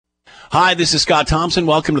Hi, this is Scott Thompson.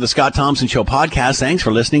 Welcome to the Scott Thompson Show podcast. Thanks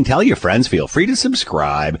for listening. Tell your friends. Feel free to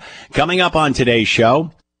subscribe. Coming up on today's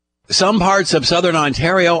show, some parts of southern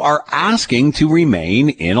Ontario are asking to remain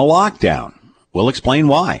in a lockdown. We'll explain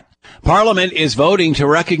why. Parliament is voting to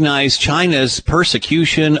recognize China's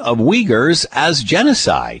persecution of Uyghurs as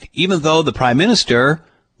genocide, even though the Prime Minister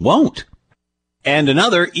won't. And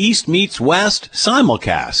another East meets West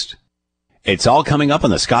simulcast. It's all coming up on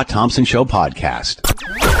the Scott Thompson Show podcast.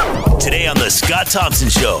 Today on the Scott Thompson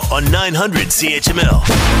Show on 900 CHML.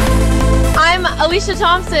 I'm Alicia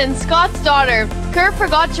Thompson, Scott's daughter. Kurt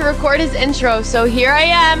forgot to record his intro, so here I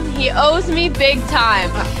am. He owes me big time.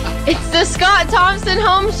 It's the Scott Thompson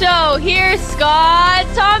Home Show. Here's Scott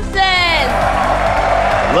Thompson.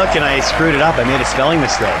 Look, and I screwed it up. I made a spelling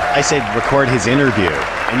mistake. I said record his interview.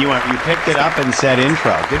 And you picked it up and said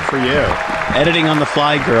intro. Good for you. Editing on the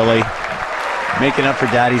fly, girly. Making up for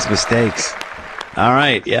daddy's mistakes. All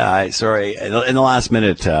right. Yeah, sorry. In the last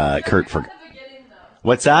minute, Kurt forgot.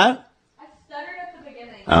 What's that? I stuttered at the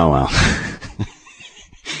beginning. Oh, well.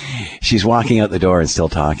 She's walking out the door and still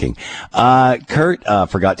talking. Kurt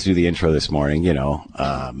forgot to do the intro this morning,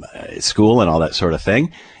 school and all that sort of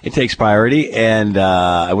thing. It takes priority, and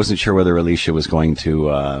I wasn't sure whether Alicia was going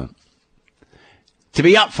to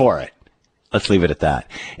be up for it. Let's leave it at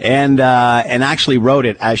that. And actually wrote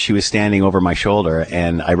it as she was standing over my shoulder,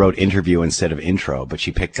 and I wrote interview instead of intro, but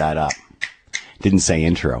she picked that up. Didn't say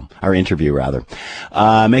intro, or interview rather.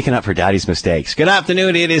 Making up for daddy's mistakes. Good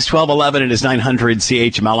afternoon. It is 12:11. It is 900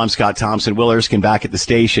 CHML. I'm Scott Thompson. Will Erskine back at the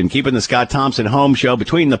station, keeping the Scott Thompson Home Show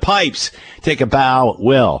between the pipes. Take a bow,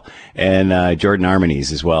 Will. And Jordan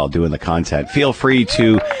Armanies as well, doing the content. Feel free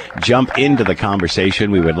to jump into the conversation.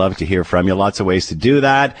 We would love to hear from you. Lots of ways to do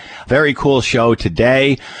that. Very cool show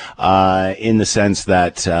today, in the sense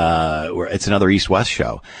that it's another East-West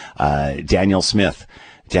show. Danielle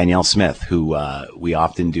Smith, who we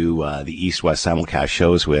often do the East-West simulcast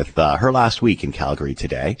shows with, her last week in Calgary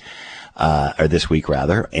today, or this week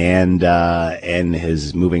rather, and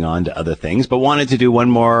is moving on to other things, but wanted to do one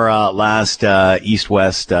more last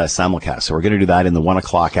East-West simulcast. So we're going to do that in the 1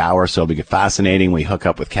 o'clock hour, so it'll be fascinating. We hook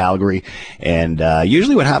up with Calgary, and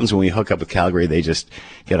usually what happens when we hook up with Calgary, they just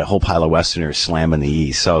get a whole pile of Westerners slamming the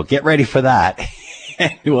East. So get ready for that.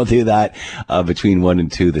 We'll do that between 1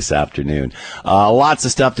 and 2 this afternoon. Lots of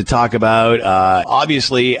stuff to talk about.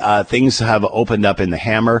 Obviously, things have opened up in the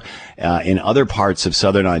Hammer in other parts of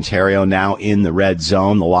southern Ontario, now in the red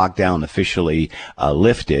zone. The lockdown officially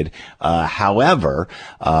lifted. However,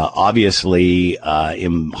 obviously,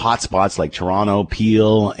 in hot spots like Toronto,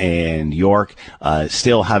 Peel, and York,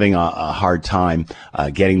 still having a hard time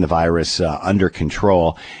getting the virus under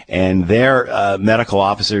control. And their medical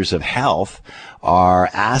officers of health are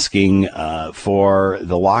asking for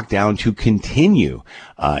the lockdown to continue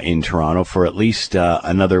in Toronto for at least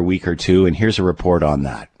another week or two. And here's a report on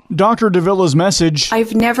that. Dr. Davila's message.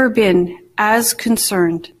 I've never been as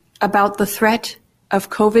concerned about the threat of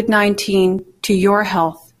COVID-19 to your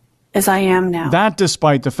health as I am now. That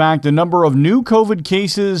despite the fact the number of new COVID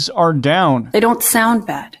cases are down. They don't sound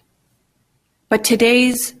bad. But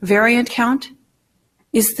today's variant count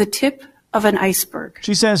is the tip of an iceberg.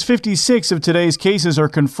 She says 56 of today's cases are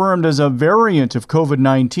confirmed as a variant of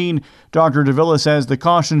COVID-19. Dr. Davila says the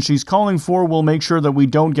caution she's calling for will make sure that we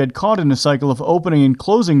don't get caught in a cycle of opening and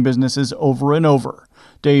closing businesses over and over.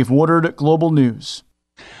 Dave Woodard, Global News.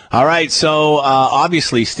 All right, so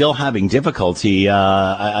obviously still having difficulty.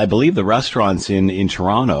 I believe the restaurants in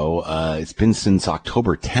Toronto, it's been since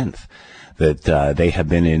October 10th. That they have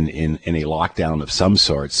been in a lockdown of some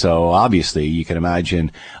sort. So obviously you can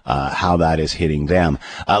imagine how that is hitting them.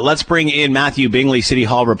 Let's bring in Matthew Bingley, City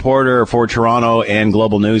Hall reporter for Toronto and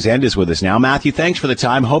Global News, and is with us now. Matthew, thanks for the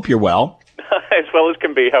time. Hope you're well. As well as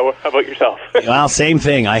can be. How about yourself? Well, same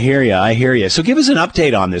thing. I hear you. So give us an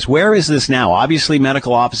update on this. Where is this now? Obviously,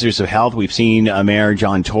 medical officers of health. We've seen Mayor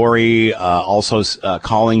John Tory also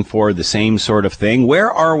calling for the same sort of thing.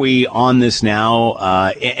 Where are we on this now?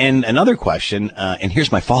 And another question, and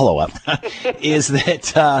here's my follow-up, is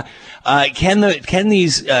that can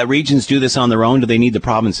these regions do this on their own? Do they need the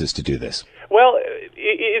provinces to do this? Well,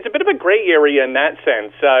 it's a bit of a gray area in that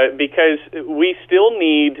sense, because we still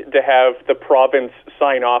need to have the province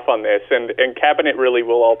sign off on this, and Cabinet really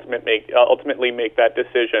will ultimately make that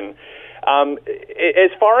decision.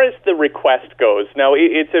 As far as the request goes, now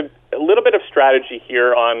it's a little bit of strategy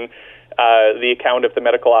here on the account of the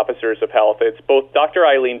medical officers of health. It's both Dr.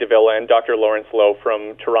 Eileen Davila and Dr. Lawrence Lowe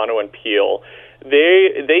from Toronto and Peel.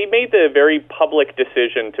 They made the very public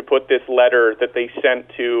decision to put this letter that they sent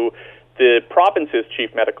to the province's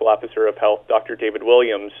Chief Medical Officer of Health, Dr. David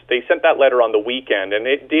Williams, they sent that letter on the weekend, and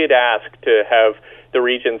it did ask to have the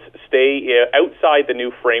regions stay outside the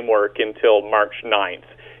new framework until March 9th.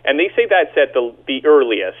 And they say that's at the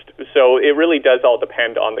earliest, so it really does all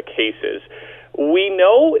depend on the cases. We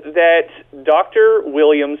know that Dr.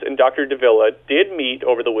 Williams and Dr. Davila did meet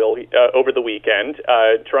over the weekend.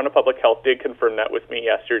 Toronto Public Health did confirm that with me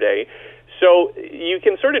yesterday. So you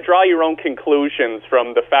can sort of draw your own conclusions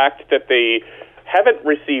from the fact that they haven't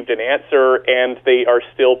received an answer and they are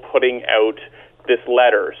still putting out this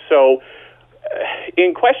letter. So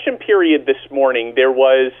in question period this morning, there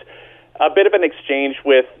was a bit of an exchange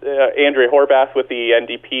with Andrea Horwath with the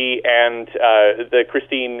NDP and the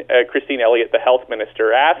Christine Elliott, the health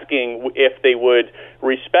minister, asking if they would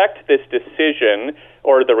respect this decision,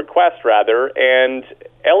 or the request rather, and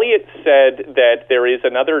Elliott said that there is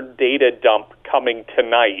another data dump coming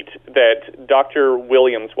tonight that Dr.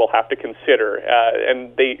 Williams will have to consider,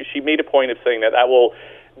 and she made a point of saying that will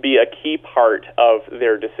be a key part of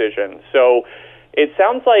their decision. So it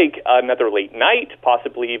sounds like another late night,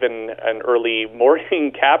 possibly even an early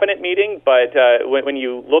morning cabinet meeting, but when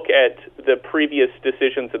you look at the previous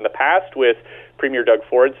decisions in the past with Premier Doug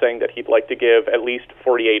Ford saying that he'd like to give at least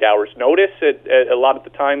 48 hours notice at a lot of the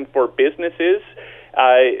time for businesses,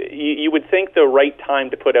 you would think the right time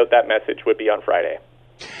to put out that message would be on Friday.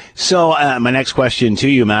 So my next question to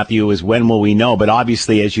you, Matthew, is when will we know? But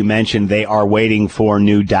obviously, as you mentioned, they are waiting for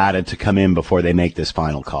new data to come in before they make this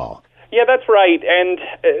final call. Yeah, that's right. And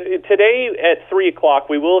today at 3 o'clock,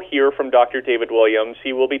 we will hear from Dr. David Williams.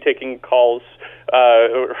 He will be taking calls,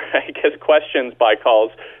 questions by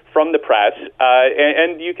calls from the press.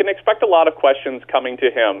 And you can expect a lot of questions coming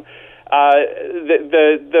to him.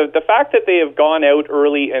 The fact that they have gone out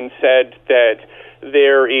early and said that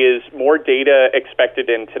there is more data expected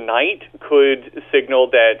in tonight could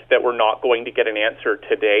signal that we're not going to get an answer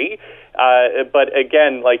today. But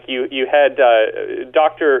again, like you had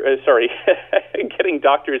getting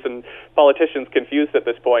doctors and politicians confused at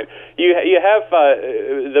this point. You have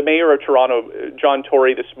the mayor of Toronto, John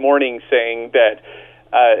Tory, this morning saying that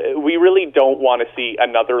we really don't want to see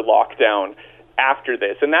another lockdown after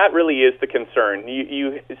this, and that really is the concern.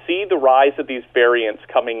 You see the rise of these variants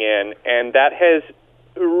coming in, and that has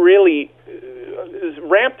really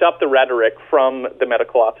ramped up the rhetoric from the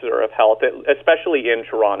medical officer of health, especially in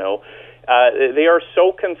Toronto. They are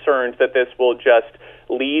so concerned that this will just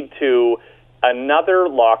lead to another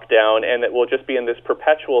lockdown, and it will just be in this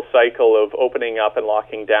perpetual cycle of opening up and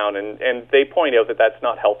locking down, and they point out that that's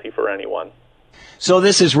not healthy for anyone. So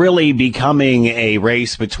this is really becoming a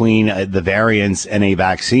race between the variants and a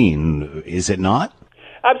vaccine, is it not?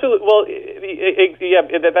 Absolutely. Well,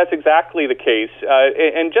 yeah, that's exactly the case.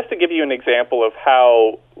 And just to give you an example of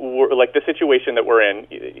how, the situation that we're in,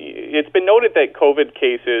 it's been noted that COVID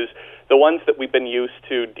cases, the ones that we've been used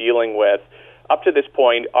to dealing with, up to this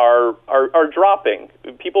point are dropping.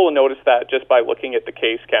 People will notice that just by looking at the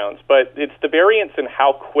case counts, but it's the variants and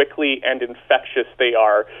how quickly and infectious they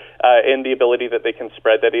are and the ability that they can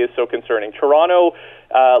spread that is so concerning. Toronto,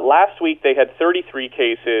 last week they had 33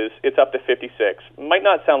 cases. It's up to 56. Might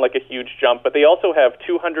not sound like a huge jump, but they also have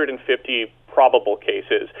 250 probable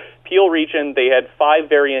cases. Peel Region, they had 5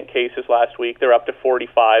 variant cases last week. They're up to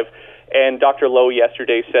 45. And Dr. Lowe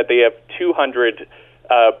yesterday said they have 200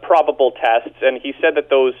 probable tests, and he said that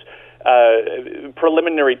those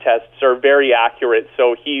preliminary tests are very accurate,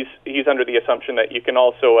 so he's under the assumption that you can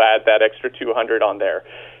also add that extra 200 on there.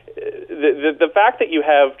 The fact that you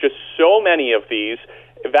have just so many of these,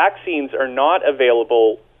 vaccines are not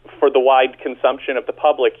available for the wide consumption of the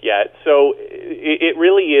public yet, so it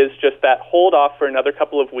really is just that hold off for another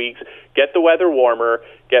couple of weeks, get the weather warmer,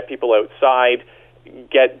 get people outside,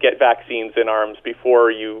 get vaccines in arms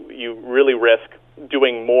before you really risk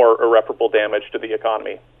doing more irreparable damage to the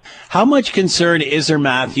economy. How much concern is there,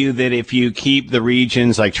 Matthew, that if you keep the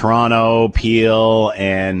regions like Toronto, Peel,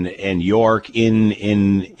 and York in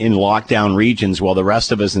lockdown regions, while the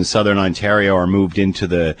rest of us in Southern Ontario are moved into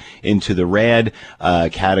the red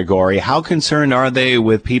category? How concerned are they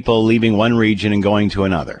with people leaving one region and going to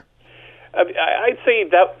another? I'd say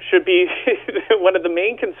that should be one of the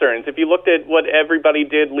main concerns. If you looked at what everybody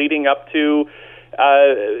did leading up to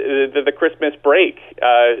the Christmas break,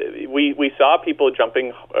 we saw people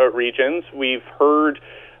jumping regions. We've heard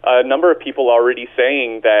a number of people already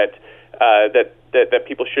saying that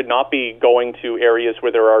people should not be going to areas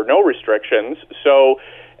where there are no restrictions. So,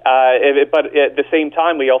 but at the same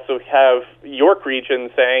time, we also have York Region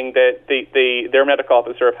saying that their medical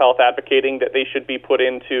officer of health advocating that they should be put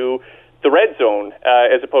into red zone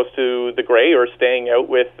as opposed to the gray, or staying out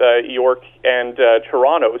with York and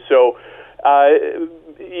Toronto. So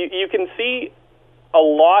you can see a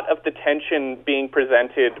lot of the tension being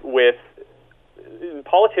presented with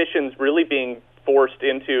politicians really being forced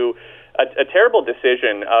into a terrible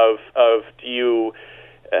decision of do you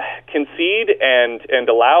concede and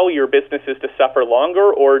allow your businesses to suffer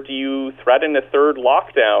longer, or do you threaten a third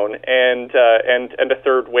lockdown and a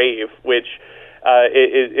third wave, which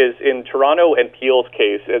is in Toronto and Peel's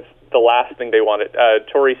case, it's the last thing they wanted.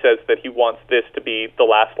 Tory says that he wants this to be the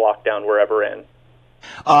last lockdown we're ever in.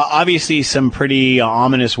 Obviously, some pretty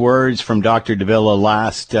ominous words from Dr. Davila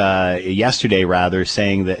yesterday,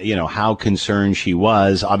 saying that, how concerned she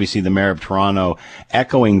was. Obviously, the mayor of Toronto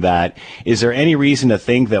echoing that. Is there any reason to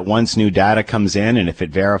think that once new data comes in and if it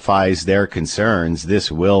verifies their concerns,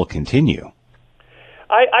 this will continue?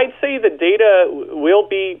 I'd say the data will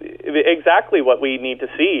be exactly what we need to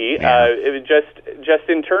see. Yeah. Just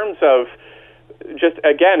in terms of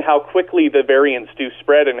again, how quickly the variants do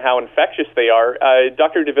spread and how infectious they are.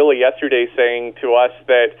 Dr. Davila yesterday saying to us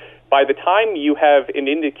that by the time you have an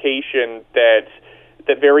indication that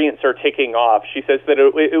variants are taking off, she says that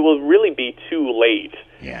it will really be too late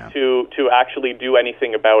to actually do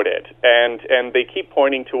anything about it. And they keep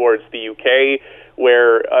pointing towards the UK,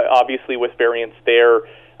 where obviously with variants there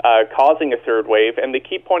causing a third wave, and they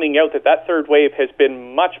keep pointing out that third wave has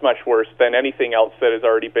been much, much worse than anything else that has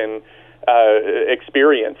already been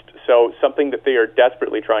experienced. So something that they are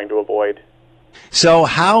desperately trying to avoid. So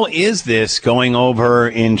how is this going over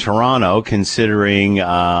in Toronto, considering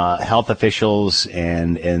health officials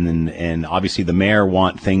and obviously the mayor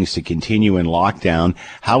want things to continue in lockdown?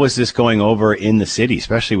 How is this going over in the city,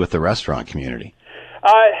 especially with the restaurant community?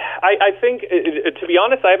 I think, to be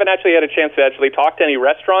honest, I haven't actually had a chance to talk to any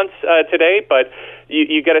restaurants today, but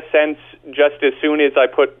you get a sense just as soon as I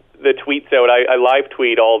put the tweets out, I live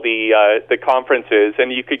tweet all the conferences,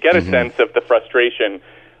 and you could get a sense of the frustration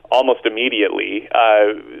almost immediately.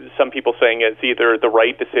 Some people saying it's either the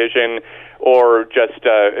right decision or just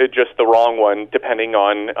the wrong one, depending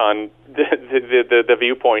on the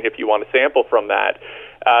viewpoint. If you want to sample from that,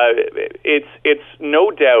 it's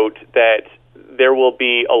no doubt that there will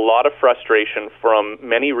be a lot of frustration from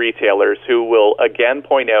many retailers who will again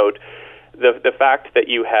point out the fact that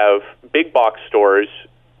you have big box stores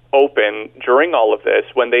open during all of this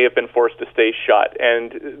when they have been forced to stay shut.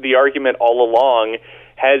 And the argument all along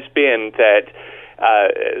has been that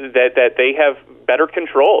they have better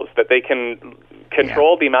controls, that they can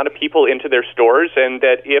control the amount of people into their stores, and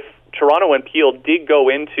that if Toronto and Peel did go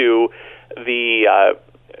into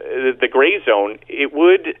the gray zone, it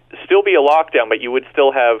would still be a lockdown, but you would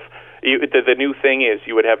still have the new thing is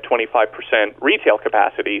you would have 25% retail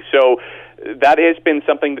capacity. So that has been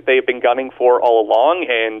something that they've been gunning for all along,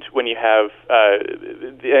 and when you have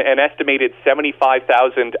an estimated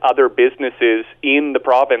 75,000 other businesses in the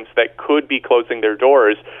province that could be closing their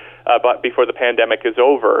doors but before the pandemic is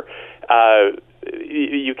over,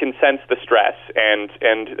 you can sense the stress, and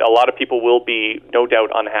a lot of people will be no doubt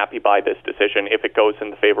unhappy by this decision if it goes in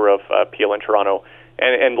the favor of Peel and Toronto,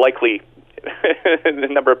 and likely a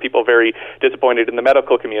number of people very disappointed in the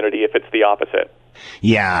medical community if it's the opposite.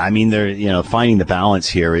 Yeah, I mean, they're finding the balance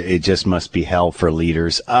here. It just must be hell for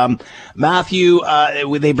leaders. Matthew,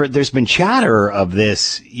 there's been chatter of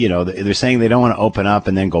this. They're saying they don't want to open up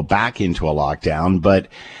and then go back into a lockdown. But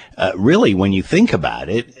really, when you think about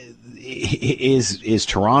it, is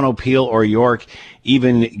Toronto, Peel, or York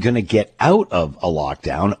even going to get out of a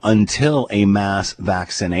lockdown until a mass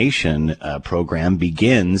vaccination program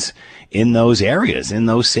begins in those areas, in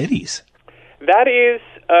those cities? That is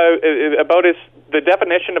about as the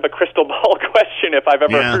definition of a crystal ball question, if I've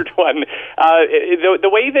ever heard one. The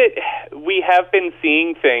way that we have been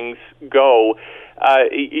seeing things go,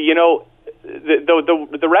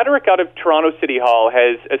 the rhetoric out of Toronto City Hall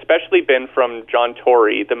has especially been from John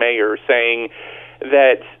Tory, the mayor, saying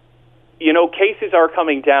that cases are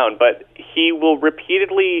coming down, but he will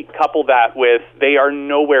repeatedly couple that with they are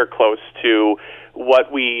nowhere close to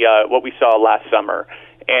what we saw last summer.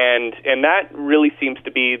 And that really seems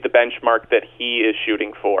to be the benchmark that he is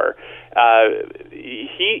shooting for.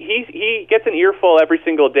 He gets an earful every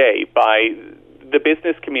single day by the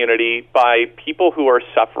business community, by people who are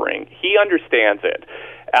suffering. He understands it.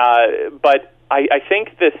 But I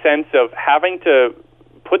think the sense of having to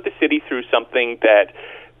put the city through something that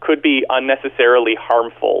could be unnecessarily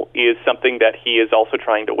harmful is something that he is also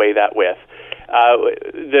trying to weigh that with.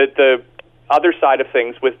 The other side of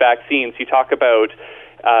things with vaccines, you talk about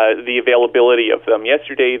the availability of them.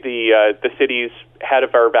 Yesterday, the city's head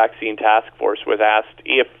of our vaccine task force was asked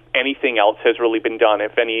if anything else has really been done,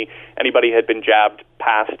 if anybody had been jabbed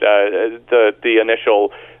past the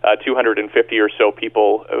initial 250 or so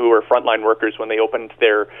people who were frontline workers when they opened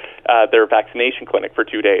their vaccination clinic for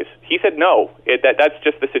 2 days. He said no. That's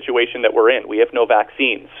just the situation that we're in. We have no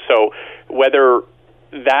vaccines. So whether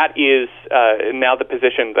that is now the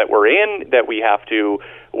position that we're in, that we have to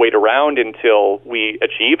wait around until we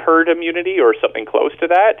achieve herd immunity or something close to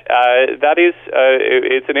that, that is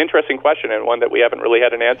it's an interesting question and one that we haven't really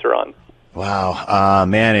had an answer on. Wow.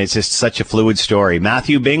 Man, it's just such a fluid story.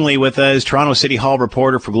 Matthew Bingley with us, Toronto City Hall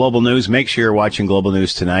reporter for Global News. Make sure you're watching Global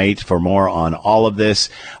News tonight for more on all of this.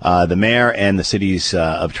 The mayor and the cities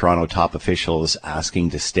of Toronto top officials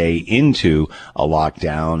asking to stay into a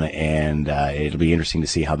lockdown, and it'll be interesting to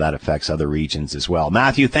see how that affects other regions as well.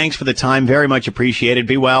 Matthew, thanks for the time. Very much appreciated.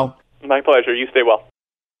 Be well. My pleasure. You stay well.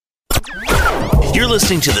 You're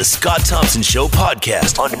listening to the Scott Thompson Show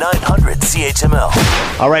podcast on 900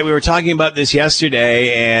 CHML. All right, we were talking about this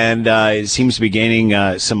yesterday, and it seems to be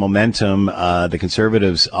gaining some momentum. The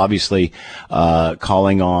Conservatives obviously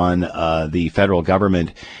calling on the federal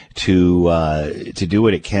government to do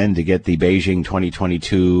what it can to get the Beijing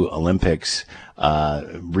 2022 Olympics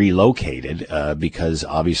relocated because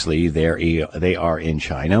obviously they are in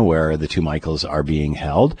China where the two Michaels are being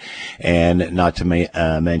held, and not to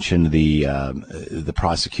mention the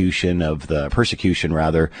persecution of the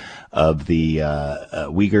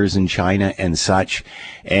Uyghurs in China and such.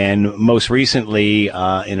 And most recently,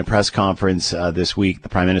 in a press conference this week, the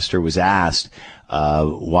Prime Minister was asked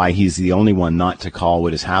why he's the only one not to call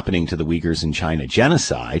what is happening to the Uyghurs in China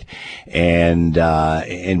genocide, and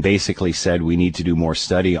basically said we need to do more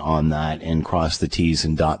study on that and cross the T's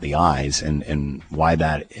and dot the I's, and why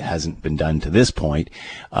that hasn't been done to this point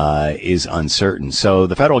is uncertain. So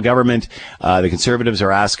the federal government, the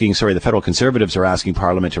federal conservatives are asking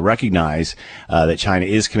Parliament to recognize that China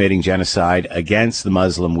is committing genocide against the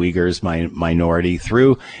Muslim Uyghurs minority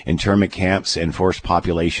through internment camps and forced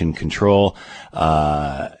population control.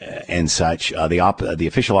 And such. The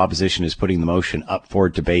official opposition is putting the motion up for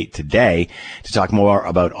debate today. To talk more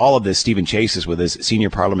about all of this, Stephen Chase is with us, senior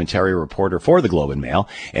parliamentary reporter for the Globe and Mail,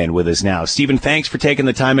 and with us now. Stephen, thanks for taking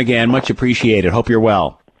the time again. Much appreciated. Hope you're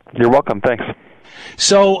well. You're welcome. Thanks.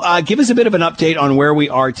 So give us a bit of an update on where we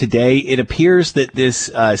are today. It appears that this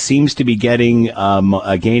seems to be gaining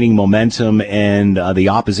momentum, and the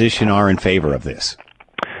opposition are in favor of this.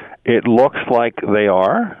 It looks like they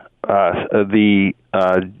are.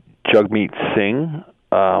 Jagmeet Singh,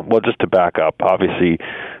 just to back up, obviously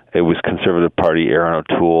it was Conservative Party Aaron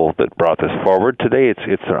O'Toole that brought this forward. Today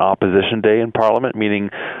it's an opposition day in Parliament,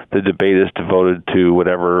 meaning the debate is devoted to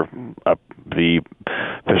whatever the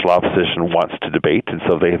official opposition wants to debate, and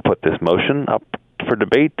so they have put this motion up for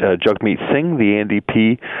debate. Jagmeet Singh, the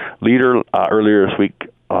NDP leader, earlier this week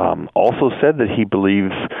also said that he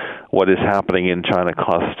believes what is happening in China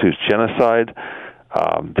constitutes genocide.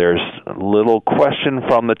 There's little question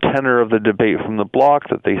from the tenor of the debate from the bloc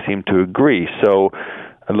that they seem to agree. So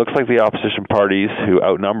it looks like the opposition parties, who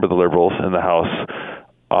outnumber the Liberals in the House,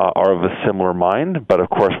 are of a similar mind. But of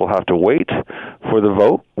course, we'll have to wait for the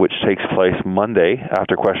vote, which takes place Monday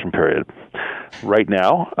after question period. Right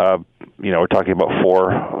now, we're talking about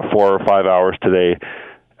 4 or 5 hours today.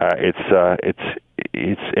 It's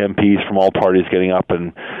MPs from all parties getting up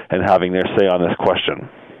and having their say on this question.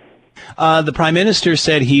 The Prime Minister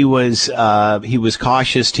said he was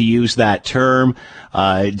cautious to use that term,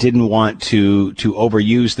 didn't want to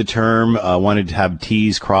overuse the term, wanted to have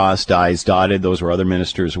T's crossed, I's dotted. Those were other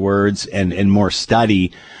ministers' words, and more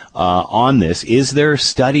study on this. Is there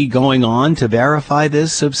study going on to verify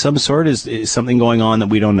this of some sort? Is something going on that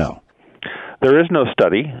we don't know? There is no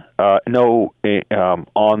study, no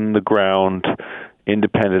on-the-ground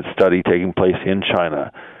independent study taking place in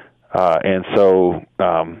China. And so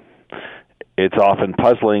it's often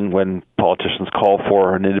puzzling when politicians call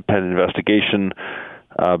for an independent investigation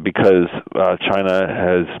because China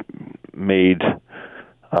has made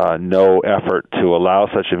no effort to allow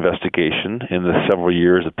such investigation in the several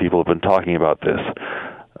years that people have been talking about this.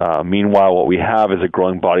 Meanwhile, what we have is a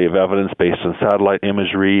growing body of evidence based on satellite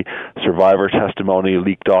imagery, survivor testimony,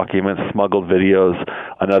 leaked documents, smuggled videos,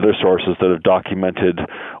 and other sources that have documented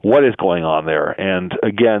what is going on there. And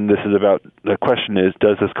again, the question is,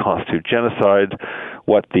 does this constitute genocide?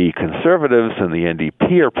 What the Conservatives and the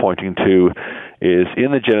NDP are pointing to is in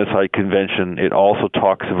the Genocide Convention, it also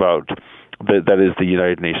talks about that is the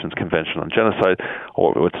United Nations Convention on Genocide,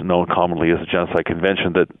 or what's known commonly as the Genocide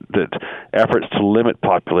Convention, that efforts to limit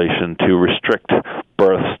population, to restrict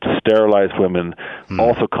births, to sterilize women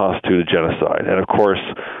also constitute a genocide. And of course,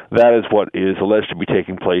 that is what is alleged to be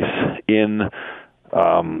taking place in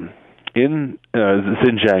the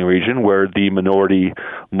Xinjiang region, where the minority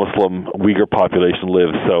Muslim Uyghur population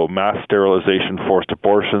lives. So mass sterilization, forced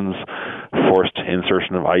abortions, forced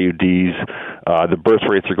insertion of IUDs. The birth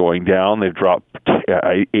rates are going down. They've dropped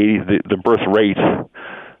 80. The birth rate,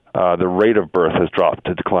 the rate of birth has dropped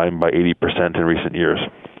to decline by 80% in recent years.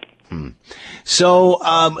 So,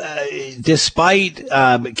 despite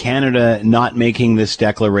Canada not making this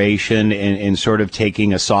declaration and sort of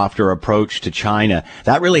taking a softer approach to China,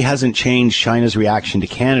 that really hasn't changed China's reaction to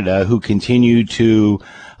Canada, who continue to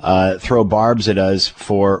throw barbs at us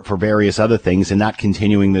for various other things, and that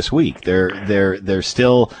continuing this week. They're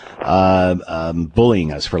still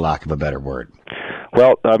bullying us, for lack of a better word.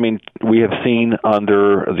 Well, I mean, we have seen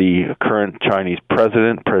under the current Chinese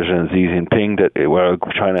President Xi Jinping, that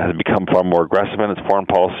China has become far more aggressive in its foreign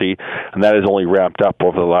policy, and that has only ramped up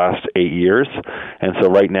over the last 8 years. And so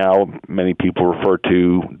right now, many people refer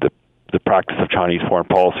to the practice of Chinese foreign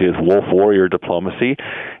policy as wolf warrior diplomacy.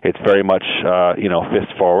 It's very much,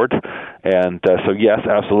 fist forward. And so, yes,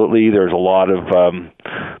 absolutely, there's a lot of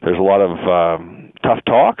tough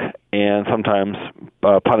talk and sometimes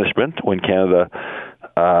punishment when Canada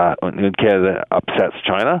upsets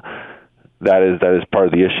China. That is part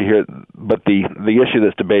of the issue here. But the issue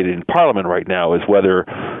that's debated in Parliament right now is whether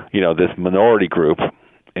this minority group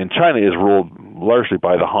in China is ruled largely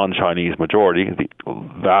by the Han Chinese majority,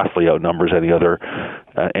 vastly outnumbers any other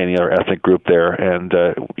ethnic group there, and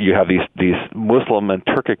you have these Muslim and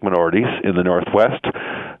Turkic minorities in the northwest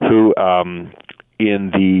who,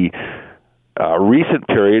 in the recent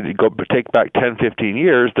period, take back 10, 15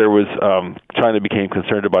 years, there was China became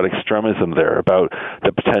concerned about extremism there, about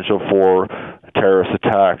the potential for terrorist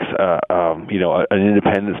attacks, an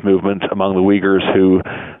independence movement among the Uyghurs who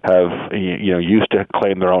have used to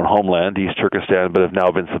claim their own homeland, East Turkestan, but have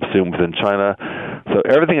now been subsumed within China. So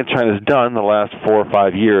everything that China's done the last 4 or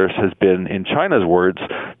 5 years has been, in China's words,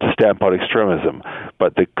 to stamp out extremism.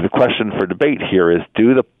 But the question for debate here is,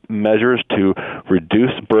 do the measures to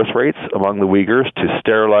reduce birth rates among the Uyghurs, to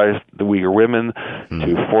sterilize the Uyghur women,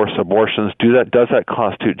 to force abortions, does that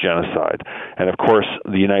constitute genocide? And of course,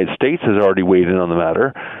 the United States has already weighed in on the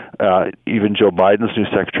matter. Even Joe Biden's new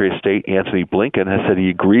Secretary of State, Antony Blinken, has said he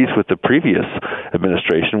agrees with the previous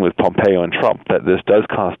administration, with Pompeo and Trump, that this does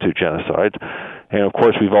constitute genocide. And of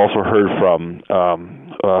course, we've also heard from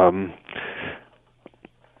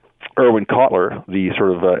Irwin Cotler, the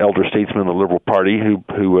sort of elder statesman of the Liberal Party, who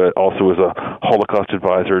also is a Holocaust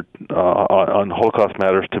advisor on Holocaust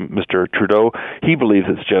matters to Mr. Trudeau. He believes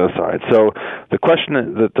it's genocide. So the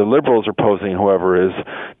question that the Liberals are posing, however, is: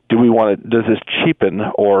 does this cheapen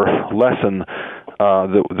or lessen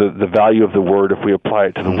the value of the word if we apply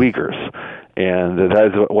it to the Uyghurs? And that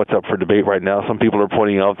is what's up for debate right now. Some people are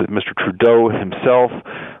pointing out that Mr. Trudeau himself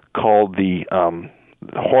called the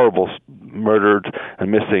horrible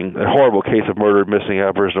case of murdered missing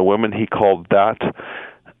Aboriginal women. He called that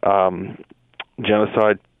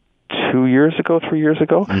genocide 3 years ago,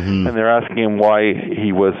 and they're asking him why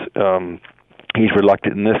he's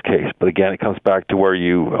reluctant in this case. But again, it comes back to what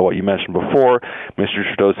you mentioned before. Mr.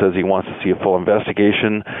 Trudeau says he wants to see a full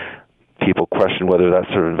investigation. People question whether that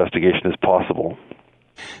sort of investigation is possible.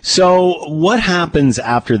 So what happens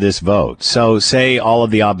after this vote? So say all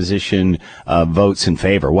of the opposition votes in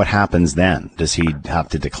favor. What happens then? Does he have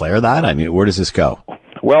to declare that? I mean, where does this go?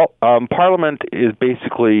 Well, Parliament is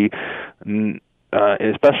basically,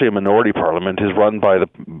 especially a minority parliament, is run by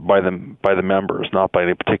the members, not by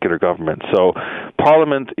any particular government. So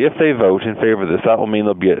Parliament, if they vote in favor of this, that will mean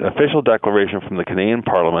there'll be an official declaration from the Canadian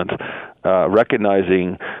Parliament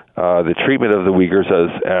recognizing the treatment of the Uyghurs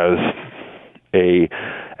as a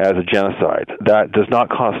genocide. That does not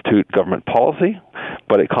constitute government policy,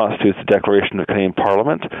 but it constitutes a declaration of the Canadian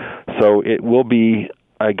Parliament. So it will be,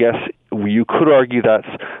 I guess, you could argue that's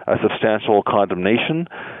a substantial condemnation,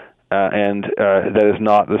 and that is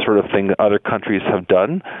not the sort of thing that other countries have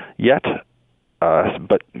done yet.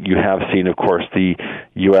 But you have seen, of course, the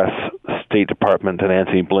U.S. State Department and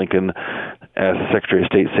Antony Blinken, as the Secretary of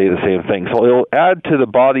State, say the same thing. So it'll add to the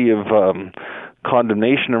body of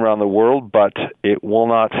condemnation around the world, but it will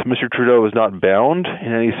not. Mr. Trudeau is not bound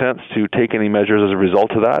in any sense to take any measures as a result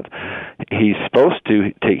of that. He's supposed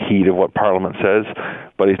to take heed of what Parliament says,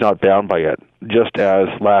 but he's not bound by it. Just as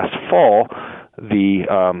last fall, the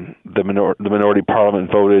minority Parliament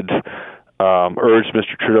voted, urged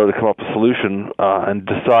Mr. Trudeau to come up with a solution and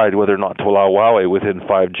decide whether or not to allow Huawei within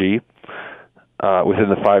 5G, within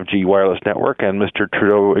the 5G wireless network, and Mr.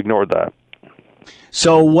 Trudeau ignored that.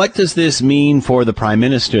 So what does this mean for the Prime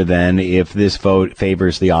Minister then if this vote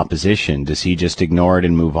favors the opposition? Does he just ignore it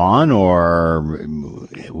and move on, or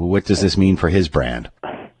what does this mean for his brand?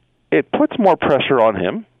 It puts more pressure on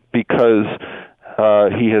him because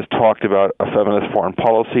he has talked about a feminist foreign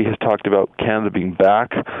policy, has talked about Canada being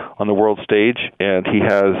back on the world stage, and he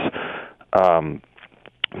has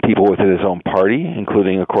people within his own party,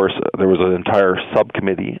 including, of course, there was an entire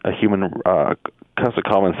subcommittee, a human House of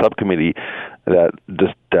Commons subcommittee that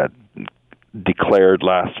declared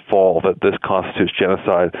last fall that this constitutes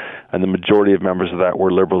genocide, and the majority of members of that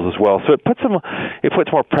were Liberals as well. So it puts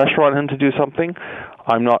more pressure on him to do something.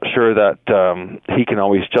 I'm not sure that he can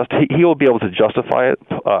always he will be able to justify it,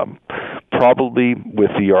 probably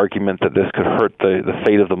with the argument that this could hurt the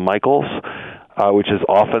fate of the Michaels, which is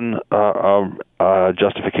often a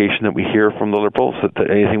justification that we hear from the Liberals, that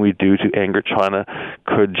anything we do to anger China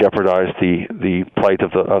could jeopardize the plight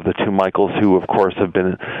of the two Michaels, who of course have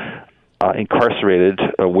been incarcerated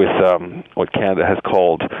with what Canada has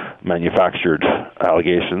called manufactured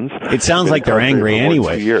allegations. It sounds like they're angry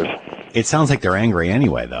anyway. 2 years. It sounds like they're angry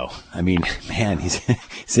anyway, though. I mean, man,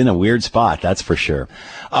 he's in a weird spot, that's for sure.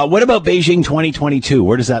 What about Beijing 2022?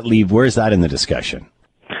 Where does that leave? Where is that in the discussion?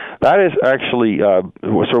 That is actually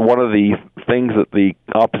sort of one of the things that the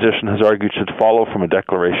opposition has argued should follow from a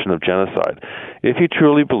declaration of genocide. If you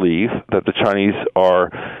truly believe that the Chinese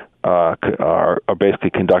are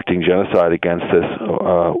basically conducting genocide against this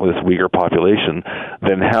Uyghur population,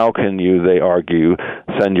 then how can you, they argue,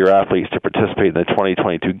 send your athletes to participate in the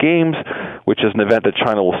 2022 Games, which is an event that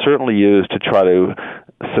China will certainly use to try to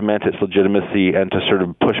cement its legitimacy and to sort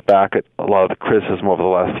of push back at a lot of the criticism over the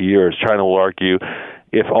last few years. China will argue,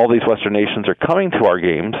 if all these Western nations are coming to our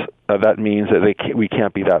games, that means that we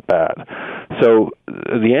can't be that bad. So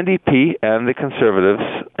the NDP and the Conservatives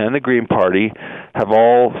and the Green Party have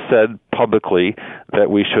all said publicly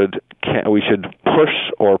that we should push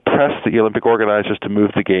or press the Olympic organizers to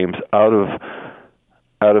move the games out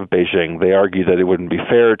of Beijing. They argue that it wouldn't be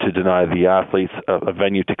fair to deny the athletes a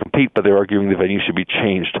venue to compete, but they're arguing the venue should be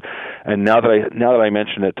changed. And now that I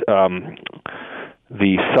mention it,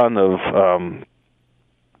 the son of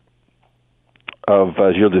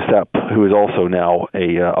Gilles Duceppe, who is also now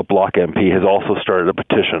a Bloc MP, has also started a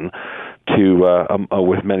petition to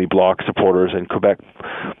with many Bloc supporters and Quebec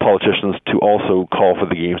politicians to also call for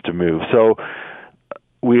the games to move. So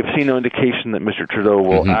we have seen no indication that Mr. Trudeau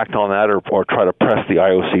will act on that or try to press the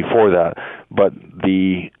IOC for that. But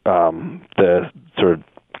the sort of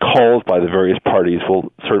calls by the various parties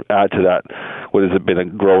will sort of add to that what has been a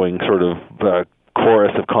growing sort of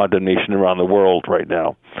chorus of condemnation around the world right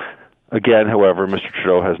now. Again, however, Mr.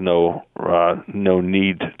 Trudeau has no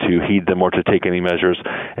need to heed them or to take any measures,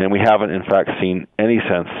 and we haven't, in fact, seen any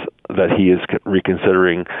sense that he is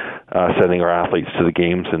reconsidering sending our athletes to the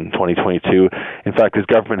Games in 2022. In fact, his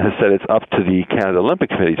government has said it's up to the Canada Olympic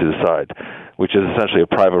Committee to decide, which is essentially a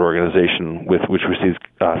private organization with which receives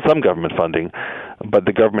some government funding, but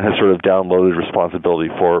the government has sort of downloaded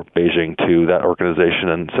responsibility for Beijing to that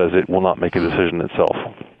organization and says it will not make a decision itself.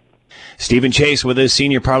 Stephen Chase with us,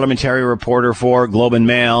 senior parliamentary reporter for Globe and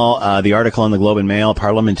Mail. The article in the Globe and Mail,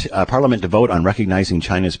 Parliament to vote on recognizing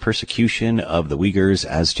China's persecution of the Uyghurs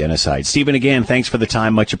as genocide. Stephen, again, thanks for the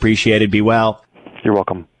time. Much appreciated. Be well. You're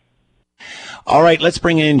welcome. All right, let's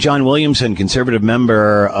bring in John Williamson, Conservative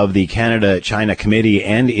member of the Canada-China Committee,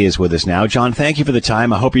 and is with us now. John, thank you for the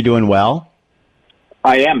time. I hope you're doing well.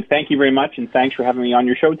 I am. Thank you very much, and thanks for having me on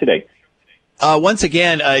your show today. Once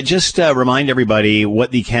again, just remind everybody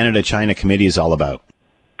what the Canada-China Committee is all about.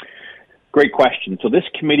 Great question. So this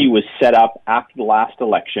committee was set up after the last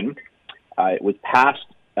election. It was passed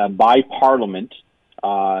by Parliament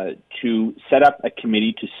to set up a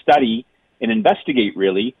committee to study and investigate,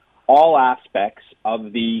 really, all aspects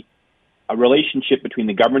of the relationship between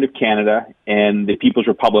the Government of Canada and the People's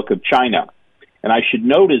Republic of China. And I should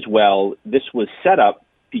note as well, this was set up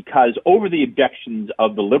because over the objections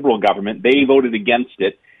of the Liberal government, they voted against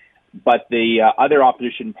it, but the other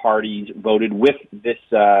opposition parties voted with this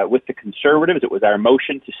with the Conservatives. It was our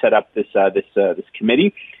motion to set up this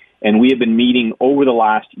committee, and we have been meeting over the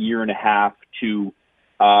last year and a half to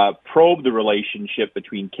probe the relationship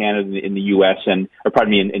between Canada and the U.S. and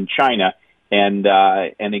China,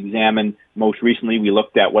 and examine. Most recently, we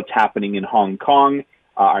looked at what's happening in Hong Kong.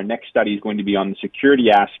 Our next study is going to be on the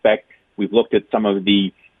security aspect. We've looked at some of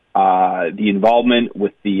the involvement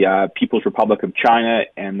with the People's Republic of China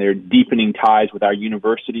and their deepening ties with our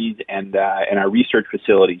universities and our research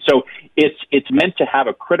facilities. So it's meant to have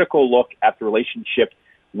a critical look at the relationship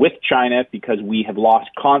with China because we have lost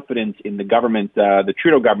confidence in the government, the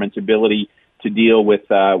Trudeau government's ability to deal with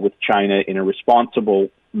China in a responsible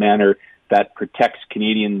manner that protects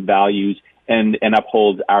Canadian values and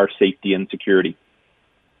upholds our safety and security.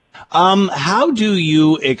 How do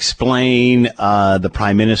you explain the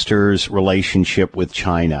Prime Minister's relationship with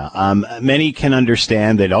China? Many can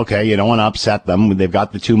understand that, okay, you don't want to upset them. They've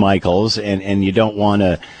got the two Michaels, and you don't want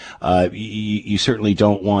to, you certainly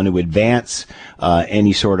don't want to advance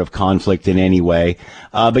any sort of conflict in any way.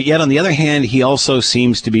 But yet, on the other hand, he also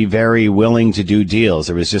seems to be very willing to do deals.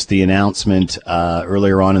 There was just the announcement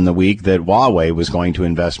earlier on in the week that Huawei was going to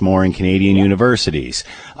invest more in Canadian universities.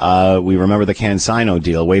 We remember the CanSino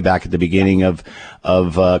deal way back at the beginning of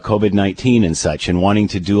COVID-19 and such, and wanting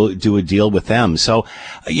to do a deal with them. So,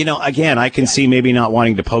 again, I can see maybe not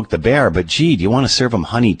wanting to poke the bear, but gee, do you want to serve them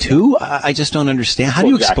honey too? I just don't understand. How do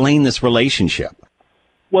you explain this relationship?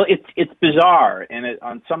 Well, it's bizarre, and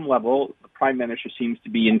on some level, the Prime Minister seems to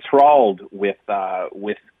be enthralled with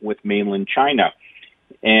mainland China.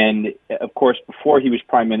 And of course, before he was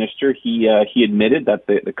Prime Minister, he admitted that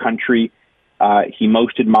the country he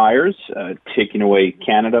most admires, taking away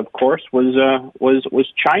Canada, of course,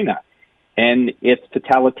 was China and its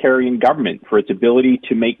totalitarian government for its ability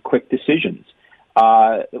to make quick decisions.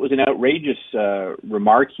 It was an outrageous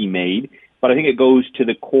remark he made, but I think it goes to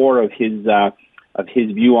the core of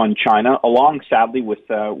his view on China, along, sadly, with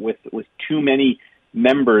too many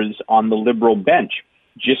members on the Liberal bench.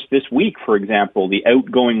 Just this week, for example, the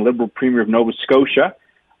outgoing Liberal Premier of Nova Scotia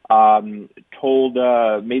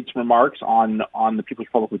made some remarks on the People's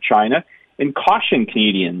Republic of China and cautioned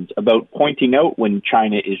Canadians about pointing out when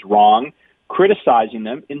China is wrong, criticizing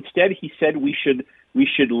them. Instead, he said we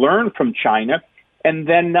should learn from China and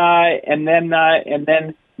then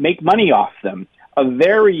make money off them. A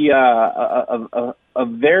very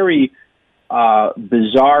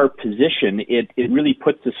bizarre position. It really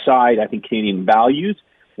puts aside, I think, Canadian values,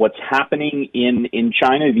 what's happening in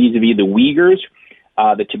China vis-a-vis the Uyghurs,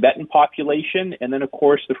 the Tibetan population, and then, of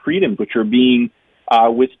course, the freedoms which are being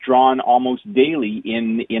withdrawn almost daily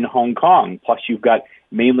in Hong Kong. Plus, you've got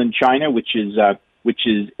mainland China, which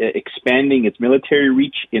is expanding its military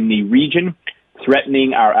reach in the region,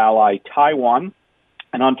 threatening our ally Taiwan,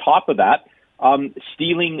 and on top of that,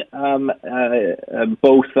 stealing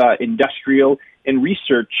both industrial and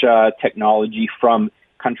research technology from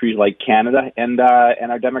countries like Canada and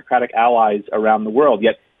our democratic allies around the world.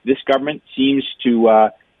 Yet this government seems to,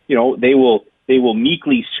 they will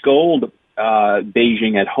meekly scold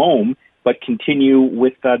Beijing at home, but continue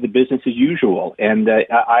with the business as usual. And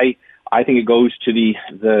I think it goes to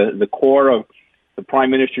the core of the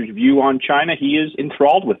Prime Minister's view on China. He is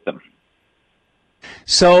enthralled with them.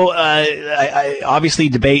 So, I obviously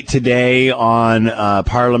debate today on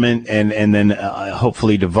Parliament, and then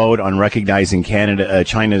hopefully to vote on recognizing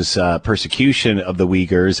China's persecution of the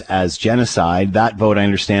Uyghurs as genocide. That vote, I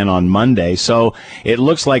understand, on Monday. So it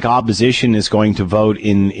looks like opposition is going to vote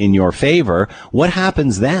in your favor. What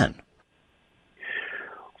happens then?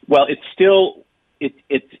 Well, it's still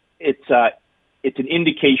it's an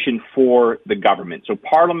indication for the government. So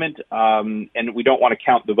Parliament, and we don't want to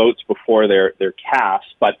count the votes before they're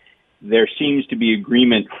cast, but there seems to be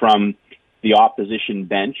agreement from the opposition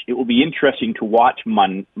bench. It will be interesting to watch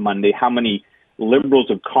Monday how many Liberals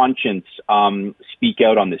of conscience speak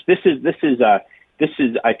out on this. This is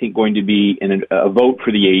I think going to be a vote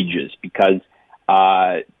for the ages, because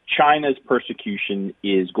China's persecution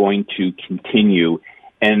is going to continue.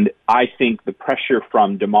 And I think the pressure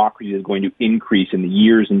from democracy is going to increase in the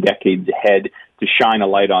years and decades ahead to shine a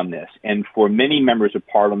light on this. And for many members of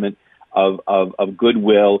Parliament of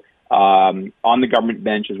goodwill on the government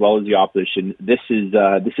bench as well as the opposition, this is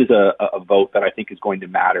a vote that I think is going to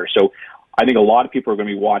matter. So I think a lot of people are going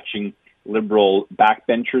to be watching Liberal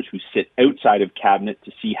backbenchers who sit outside of cabinet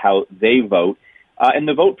to see how they vote. And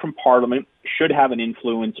the vote from Parliament should have an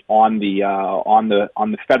influence on the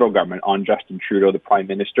federal government, on Justin Trudeau, the Prime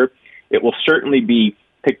Minister. It will certainly be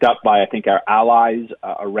picked up by, I think, our allies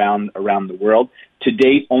around the world. To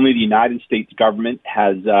date, only the United States government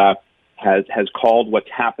has called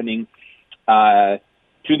what's happening to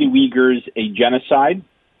the Uyghurs a genocide.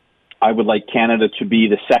 I would like Canada to be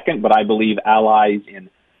the second, but I believe allies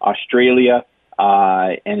in Australia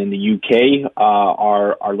and in the UK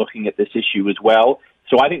are looking at this issue as well.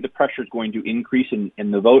 So I think the pressure is going to increase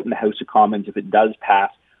in the vote in the House of Commons. If it does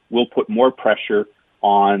pass, will put more pressure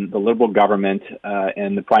on the Liberal government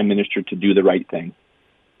and the Prime Minister to do the right thing.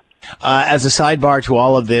 As a sidebar to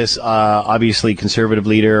all of this, obviously Conservative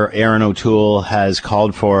leader Erin O'Toole has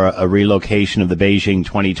called for a relocation of the Beijing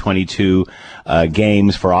 2022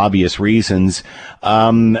 games for obvious reasons.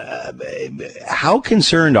 How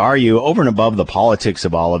concerned are you over and above the politics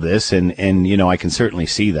of all of this? And you know, I can certainly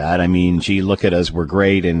see that. I mean, gee, look at us. We're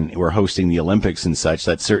great and we're hosting the Olympics and such.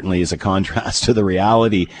 That certainly is a contrast to the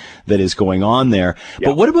reality that is going on there. Yeah.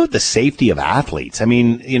 But what about the safety of athletes? I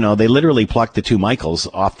mean, you know, they literally plucked the two Michaels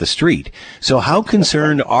off the street. So how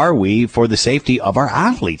concerned are we for the safety of our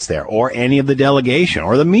athletes there, or any of the delegation,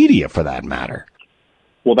 or the media for that matter?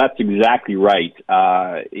 Well, that's exactly right.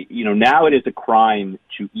 You know, now it is a crime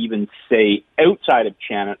to even say outside of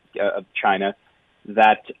China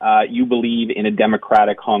that you believe in a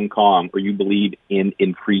democratic Hong Kong, or you believe in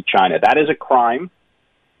free China. That is a crime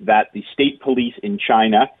that the state police in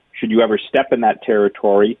China, should you ever step in that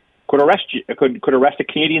territory, could arrest a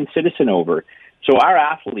Canadian citizen over. So our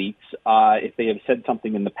athletes, if they have said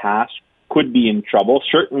something in the past, could be in trouble.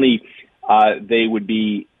 Certainly, they would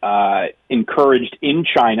be encouraged in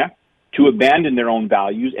China to abandon their own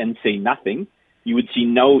values and say nothing. You would see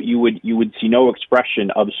no expression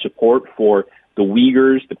of support for the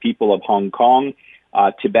Uyghurs, the people of Hong Kong,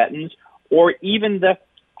 Tibetans, or even the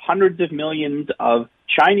hundreds of millions of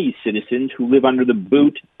Chinese citizens who live under the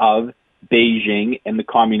boot of Beijing and the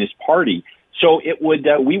Communist Party. So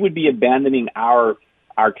we would be abandoning our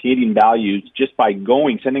Canadian values just by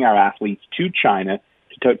sending our athletes to China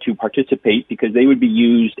to participate, because they would be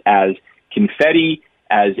used as confetti,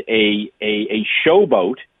 as a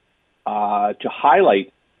showboat to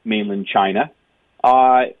highlight mainland China,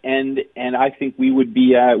 and I think we'd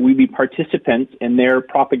be participants in their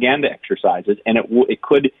propaganda exercises, and it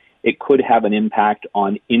could have an impact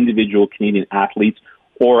on individual Canadian athletes,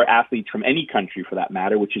 or athletes from any country for that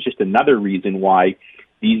matter, which is just another reason why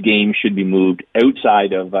these games should be moved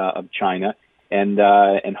outside of China and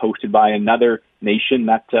hosted by another nation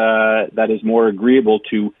that is more agreeable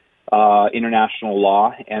to international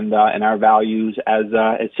law and our values as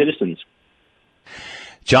citizens.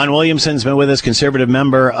 John Williamson's been with us, Conservative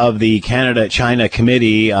member of the Canada-China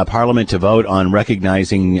Committee, Parliament to vote on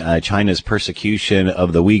recognizing China's persecution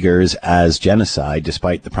of the Uyghurs as genocide,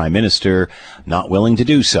 despite the Prime Minister not willing to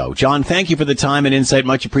do so. John, thank you for the time and insight.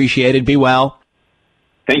 Much appreciated. Be well.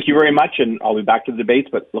 Thank you very much, and I'll be back to the debates,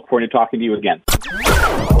 but look forward to talking to you again.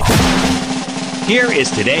 Here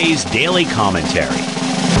is today's Daily Commentary.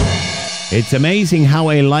 It's amazing how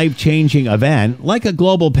a life-changing event, like a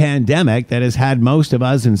global pandemic that has had most of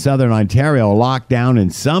us in Southern Ontario locked down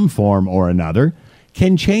in some form or another,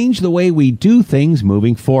 can change the way we do things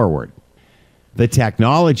moving forward. The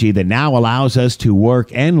technology that now allows us to work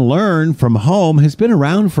and learn from home has been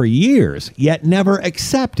around for years, yet never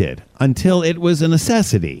accepted until it was a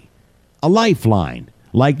necessity. A lifeline,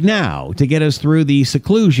 like now, to get us through the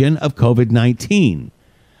seclusion of COVID-19.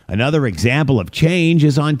 Another example of change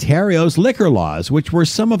is Ontario's liquor laws, which were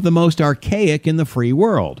some of the most archaic in the free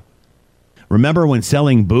world. Remember when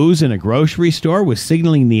selling booze in a grocery store was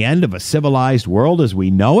signaling the end of a civilized world as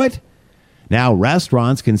we know it? Now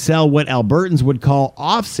restaurants can sell what Albertans would call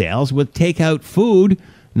off sales with takeout food,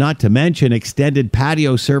 not to mention extended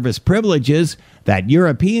patio service privileges that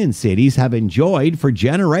European cities have enjoyed for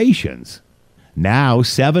generations. Now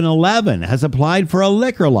 7-Eleven has applied for a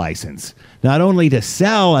liquor license, not only to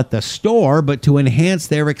sell at the store, but to enhance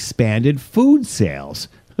their expanded food sales.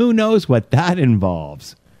 Who knows what that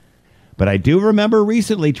involves? But I do remember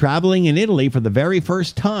recently traveling in Italy for the very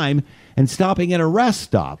first time and stopping at a rest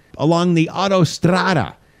stop along the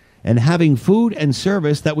Autostrada and having food and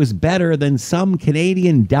service that was better than some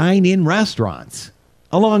Canadian dine-in restaurants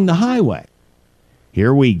along the highway.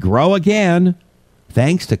 Here we grow again,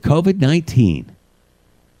 thanks to COVID-19.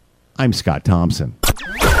 I'm Scott Thompson.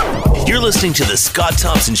 You're listening to the Scott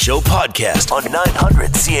Thompson Show podcast on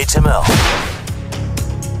 900 CHML.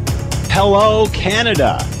 Hello,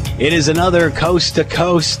 Canada. It is another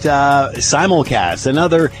coast-to-coast simulcast,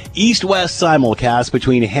 another east-west simulcast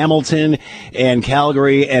between Hamilton and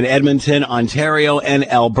Calgary and Edmonton, Ontario and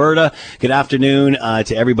Alberta. Good afternoon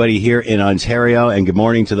to everybody here in Ontario, and good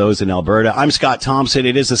morning to those in Alberta. I'm Scott Thompson.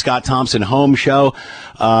 It is the Scott Thompson Home Show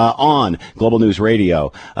on Global News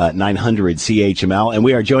Radio, 900 CHML, and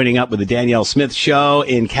we are joining up with the Danielle Smith Show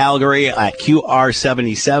in Calgary at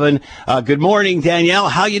QR77. Good morning, Danielle.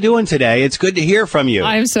 How you doing today? It's good to hear from you.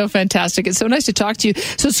 I'm so fantastic. It's so nice to talk to you.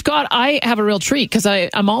 So, Scott, I have a real treat because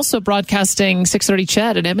I'm also broadcasting 630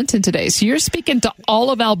 CHED in Edmonton today. So you're speaking to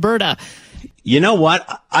all of Alberta. You know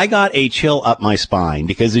what? I got a chill up my spine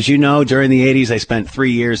because, as you know, during the 80s, I spent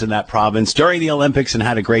 3 years in that province during the Olympics and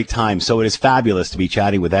had a great time. So it is fabulous to be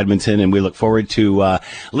chatting with Edmonton, and we look forward to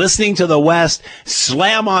listening to the West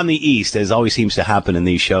slam on the East, as always seems to happen in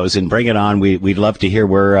these shows. And bring it on. We'd love to hear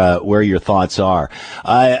where your thoughts are.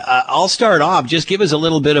 I'll start off. Just give us a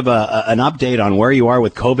little bit of an update on where you are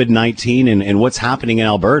with COVID-19 and what's happening in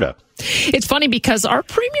Alberta. It's funny because our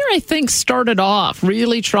premier, I think, started off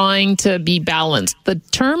really trying to be balanced. The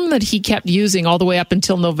term that he kept using all the way up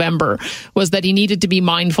until November was that he needed to be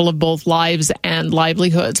mindful of both lives and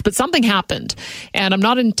livelihoods. But something happened, and I'm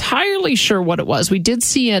not entirely sure what it was. We did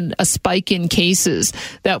see a spike in cases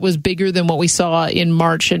that was bigger than what we saw in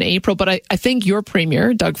March and April. But I think your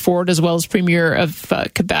premier, Doug Ford, as well as Premier of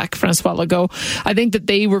Quebec, François Legault, I think that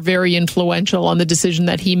they were very influential on the decision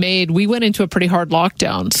that he made. We went into a pretty hard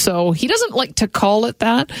lockdown. So he doesn't like to call it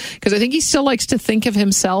that because I think he still likes to think of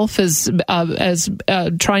himself as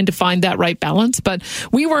trying to find that right balance. But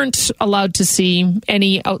we weren't allowed to see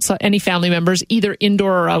any family members, either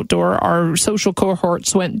indoor or outdoor. Our social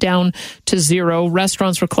cohorts went down to 0.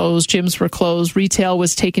 Restaurants were closed. Gyms were closed. Retail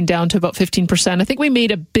was taken down to about 15%. I think we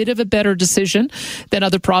made a bit of a better decision than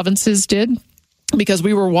other provinces did, because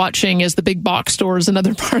we were watching as the big box stores in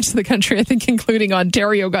other parts of the country, I think including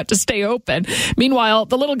Ontario, got to stay open. Meanwhile,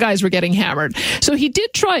 the little guys were getting hammered. So he did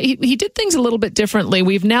he did things a little bit differently.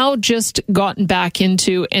 We've now just gotten back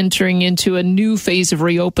into entering into a new phase of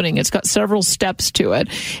reopening. It's got several steps to it.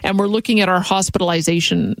 And we're looking at our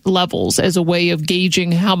hospitalization levels as a way of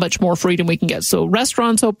gauging how much more freedom we can get. So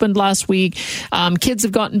restaurants opened last week. Kids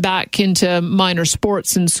have gotten back into minor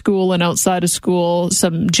sports in school and outside of school.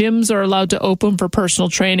 Some gyms are allowed to open for personal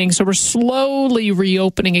training. So we're slowly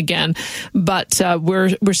reopening again, but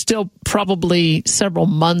we're still probably several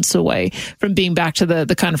months away from being back to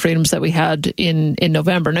the kind of freedoms that we had in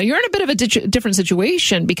November. Now, you're in a bit of a different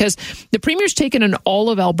situation because the premier's taken an all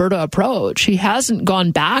of Alberta approach. He hasn't gone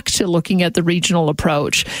back to looking at the regional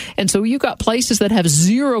approach. And so you've got places that have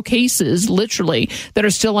 0 cases, literally, that are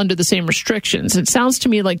still under the same restrictions. It sounds to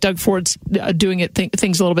me like Doug Ford's doing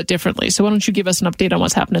things a little bit differently. So why don't you give us an update on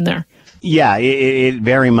what's happening there? Yeah, it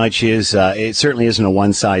very much is. It certainly isn't a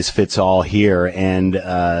one-size-fits-all here. And,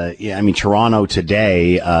 Toronto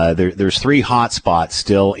today, there's 3 hotspots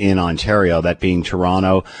still in Ontario, that being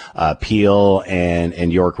Toronto, Peel,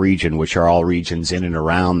 and York region, which are all regions in and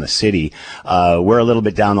around the city. We're a little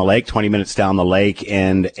bit down the lake, 20 minutes down the lake,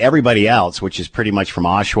 and everybody else, which is pretty much from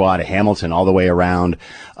Oshawa to Hamilton all the way around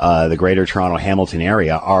the greater Toronto Hamilton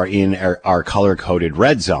area, are in our color-coded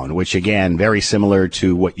red zone, which, again, very similar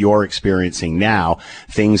to what you're experiencing now.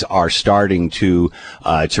 Things are starting to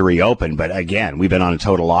reopen, but again, we've been on a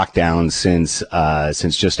total lockdown since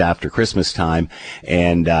just after Christmas time,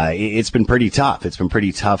 and it's been pretty tough. It's been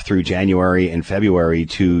pretty tough through January and February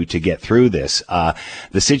to get through this.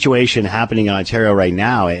 The situation happening in Ontario right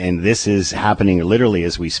now, and this is happening literally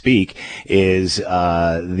as we speak, is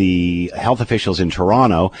the health officials in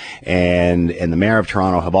Toronto and the mayor of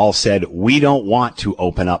Toronto have all said, we don't want to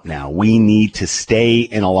open up now. We need to stay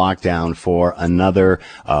in a lockdown for another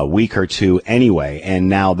week or two anyway. And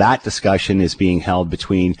now that discussion is being held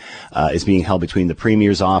between the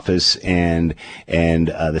Premier's office and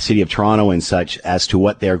the City of Toronto and such as to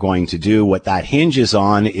what they're going to do. What that hinges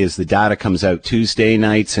on is the data comes out Tuesday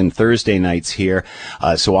nights and Thursday nights here.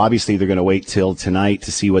 So obviously they're going to wait till tonight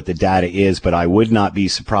to see what the data is, but I would not be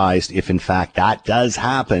surprised if in fact that does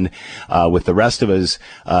happen with the rest of us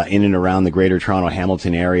in and around the greater Toronto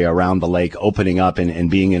Hamilton area, around the lake, opening up and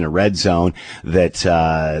being in a red zone, that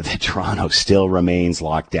Toronto still remains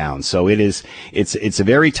locked down. So it's a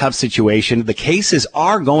very tough situation. The cases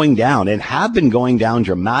are going down and have been going down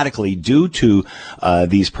dramatically due to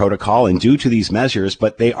these protocol and due to these measures,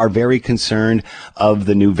 but they are very concerned of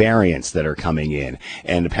the new variants that are coming in.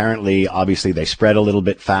 And apparently, obviously, they spread a little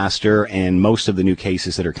bit faster, and most of the new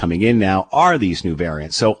cases that are coming in now are these new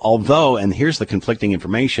variants. So although, and here's the conflicting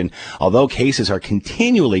information, although cases are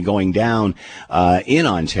continually going down in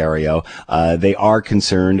Ontario, they are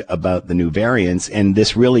concerned about the new variants, and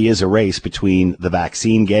this really is a race between the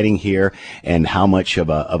vaccine getting here and how much of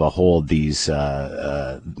a hold these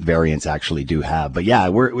variants actually do have. But yeah,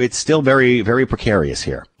 it's still very, very precarious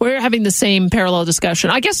here. We're having the same parallel discussion.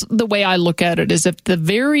 I guess the way I look at it is if the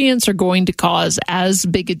variants are going to cause as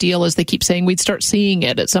big a deal as they keep saying, we'd start seeing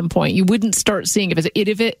it at some point. You wouldn't start seeing if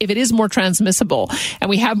it is more transmissible and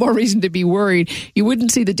we have more reason to be worried, you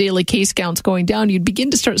wouldn't see the daily case counts going down. You'd begin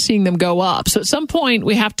to start seeing them go up. So at some point,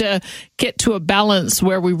 we have to get to a balance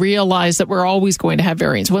where we realize that we're always going to have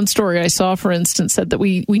variants. One story I saw, for instance, said that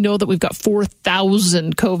we know that we've got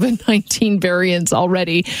 4,000 COVID-19 variants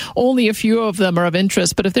already. Only a few of them are of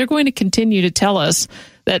interest. But if they're going to continue to tell us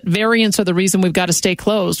that variants are the reason we've got to stay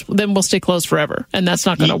closed, then we'll stay closed forever. And that's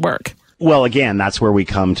not going to work. Well, again, that's where we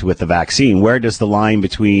come to with the vaccine. Where does the line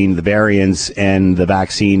between the variants and the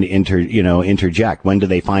vaccine interject? When do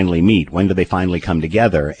they finally meet? When do they finally come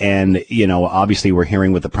together? And, obviously we're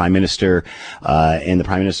hearing with the Prime Minister, in the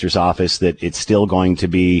Prime Minister's office that it's still going to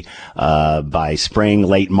be, by spring,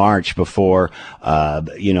 late March before,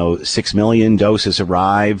 6 million doses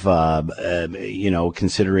arrive,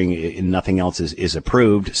 considering nothing else is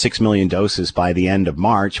approved, 6 million doses by the end of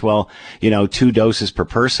March. Well, 2 doses per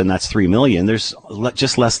person, that's 3 million. There's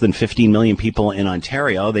just less than 15 million people in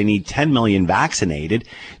Ontario. They need 10 million vaccinated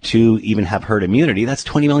to even have herd immunity. That's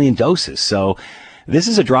 20 million doses. So this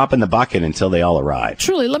is a drop in the bucket until they all arrive.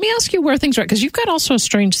 Truly, let me ask you where things are, because you've got also a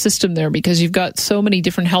strange system there, because you've got so many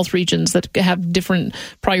different health regions that have different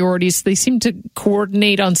priorities. They seem to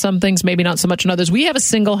coordinate on some things, maybe not so much on others. We have a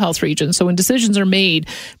single health region, so when decisions are made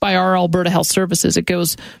by our Alberta Health Services, it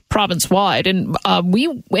goes province-wide. And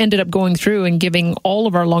we ended up going through and giving all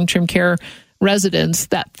of our long-term care residents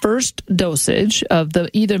that first dosage of the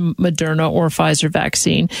either Moderna or Pfizer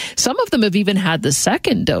vaccine. Some of them have even had the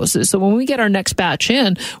second doses. So when we get our next batch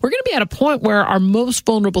in, we're going to be at a point where our most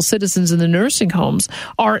vulnerable citizens in the nursing homes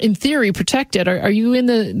are, in theory, protected. Are you in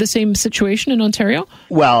the same situation in Ontario?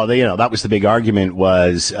 Well, that was the big argument,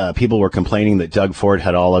 was people were complaining that Doug Ford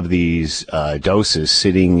had all of these doses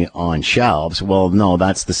sitting on shelves. Well, no,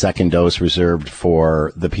 that's the second dose reserved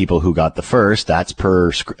for the people who got the first. That's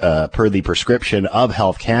per the prescription of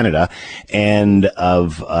Health Canada and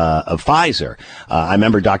of Pfizer. I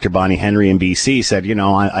remember Dr. Bonnie Henry in BC said,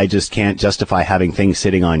 I just can't justify having things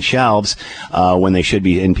sitting on shelves when they should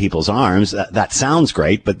be in people's arms. That sounds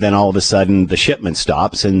great, but then all of a sudden the shipment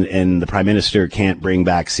stops and the Prime Minister can't bring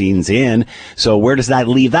vaccines in. So where does that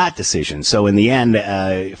leave that decision? So in the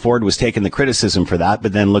end, Ford was taking the criticism for that,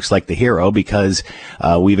 but then looks like the hero because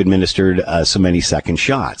we've administered so many second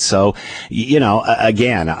shots. So,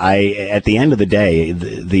 again, at the end of the day,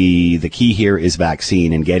 the key here is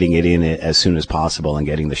vaccine and getting it in as soon as possible and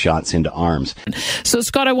getting the shots into arms. So,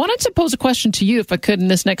 Scott, I wanted to pose a question to you, if I could, in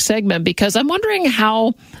this next segment, because I'm wondering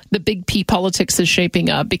how the big P politics is shaping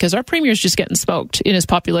up, because our premier is just getting smoked in his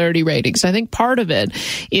popularity ratings. I think part of it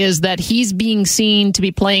is that he's being seen to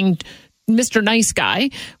be playing Mr. Nice Guy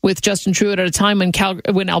with Justin Trudeau at a time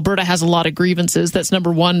when Alberta has a lot of grievances. That's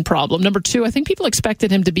number one problem. Number two, I think people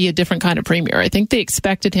expected him to be a different kind of premier. I think they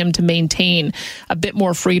expected him to maintain a bit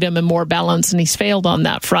more freedom and more balance, and he's failed on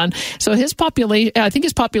that front. So I think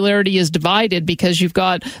his popularity is divided, because you've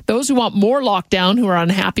got those who want more lockdown who are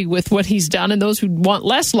unhappy with what he's done, and those who want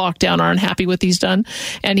less lockdown are unhappy with what he's done.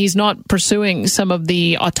 And he's not pursuing some of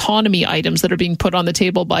the autonomy items that are being put on the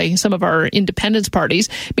table by some of our independence parties.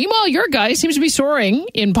 Meanwhile, your guy seems to be soaring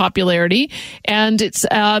in popularity, and it's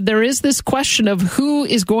there is this question of who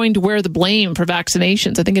is going to wear the blame for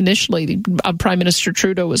vaccinations. I think initially Prime Minister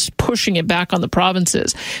Trudeau was pushing it back on the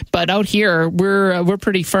provinces, but out here we're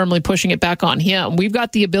pretty firmly pushing it back on him. We've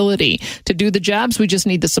got the ability to do the jabs, we just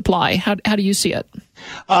need the supply. How do you see it?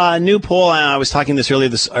 New poll. I was talking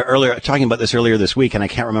about this earlier this week, and I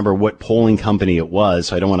can't remember what polling company it was,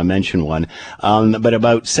 so I don't want to mention one. But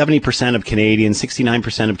about 70% of Canadians,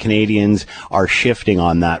 69% of Canadians are shifting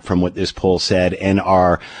on that from what this poll said, and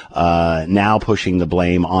are now pushing the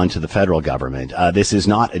blame onto the federal government. This is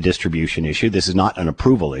not a distribution issue. This is not an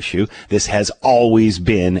approval issue. This has always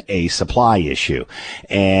been a supply issue.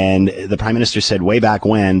 And the Prime Minister said way back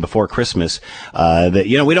when, before Christmas, that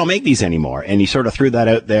we don't make these anymore, and he sort of threw that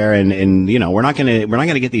out there, and we're not going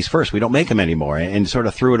to get these first. We don't make them anymore, and sort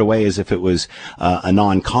of threw it away as if it was a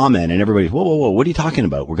non-comment. And everybody's, whoa, what are you talking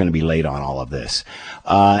about? We're going to be late on all of this.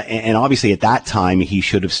 And obviously at that time he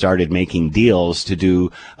should have started making deals to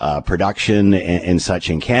do production and such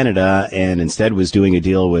in Canada, and instead was doing a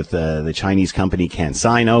deal with the Chinese company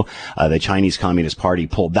CanSino. The Chinese Communist Party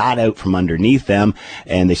pulled that out from underneath them,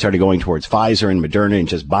 and they started going towards Pfizer and Moderna and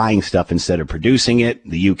just buying stuff instead of producing it.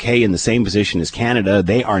 The UK in the same position as Canada.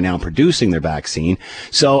 They are now producing their vaccine.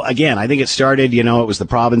 So again, I think it started, it was the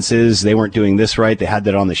provinces. They weren't doing this right. They had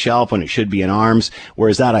that on the shelf when it should be in arms.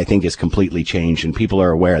 Whereas that, I think, is completely changed, and people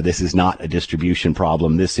are aware this is not a distribution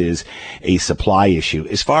problem. This is a supply issue.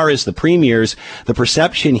 As far as the premiers, the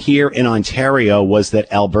perception here in Ontario was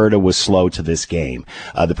that Alberta was slow to this game.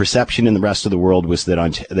 The perception in the rest of the world was that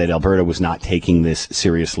Alberta was not taking this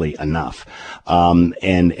seriously enough.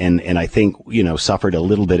 And I think, suffered a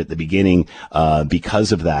little bit at the beginning,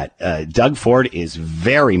 because of that. Doug Ford is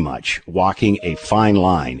very much walking a fine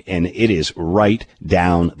line, and it is right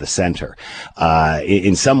down the center.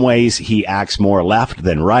 In some ways, he acts more left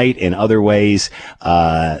than right. In other ways,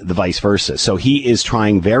 the vice versa. So he is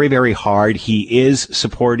trying very, very hard. He is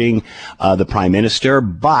supporting the prime minister,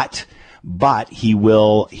 but he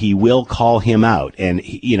will call him out. And,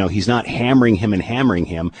 he's not hammering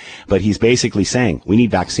him, but he's basically saying, we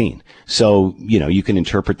need vaccine. So, you can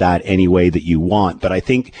interpret that any way that you want. But I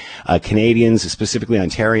think Canadians, specifically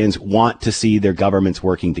Ontarians, want to see their governments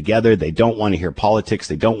working together. They don't want to hear politics.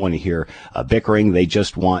 They don't want to hear bickering. They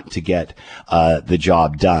just want to get the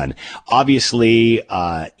job done. Obviously,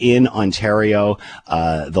 in Ontario,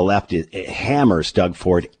 the left hammers Doug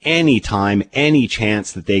Ford anytime, any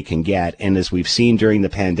chance that they can get. And as we've seen during the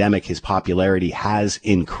pandemic, his popularity has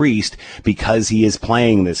increased because he is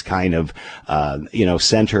playing this kind of,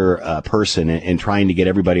 center person and trying to get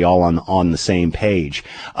everybody all on the same page.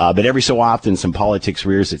 But every so often, some politics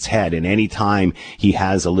rears its head, and any time he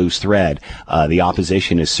has a loose thread, the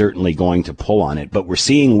opposition is certainly going to pull on it. But we're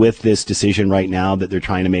seeing with this decision right now that they're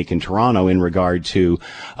trying to make in Toronto in regard to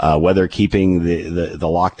whether keeping the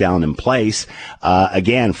lockdown in place.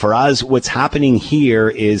 Again, for us, what's happening here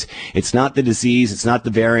is it's not the disease, it's not the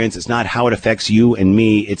variants, it's not how it affects you and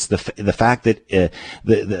me. It's the fact that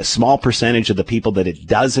the small percentage of the people that it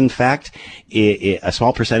does infect, a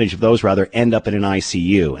small percentage of those rather end up in an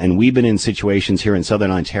ICU. And we've been in situations here in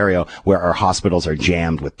Southern Ontario where our hospitals are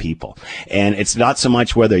jammed with people. And it's not so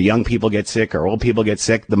much whether young people get sick or old people get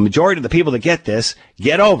sick. The majority of the people that get this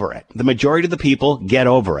get over it. The majority of the people get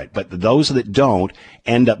over it. But those that don't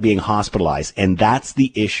end up being hospitalized. And that's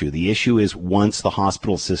the issue. The issue is once the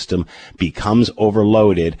hospital system becomes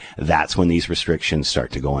overloaded, that's when these restrictions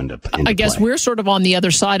start to go into I guess play. We're sort of on the other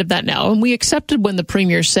side of that now. And we accepted when the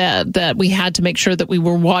Premier said that we had to make sure that we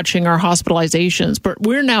were watching our hospitalizations. But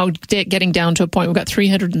we're now getting down to a point. We've got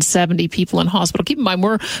 370 people in hospital. Keep in mind,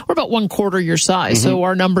 we're about 1/4 your size. Mm-hmm. So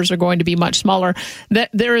our numbers are going to be much smaller. That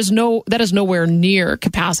is nowhere near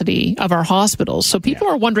capacity of our hospitals. So people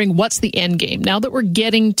are wondering, what's the end game? Now that we're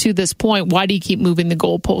getting to this point, why do you keep moving the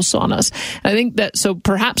goalposts on us? I think that, so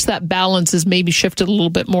perhaps that balance is maybe shifted a little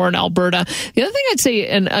bit more in Alberta. The other thing I'd say,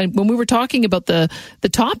 and when we were talking about the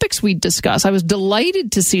topics we discussed, I was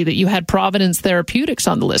delighted to see that you had Providence Therapeutics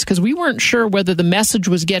on the list, because we weren't sure whether the message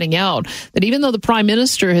was getting out that even though the Prime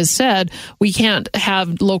Minister has said we can't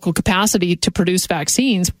have local capacity to produce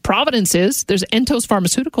vaccines, Providence is. There's Entos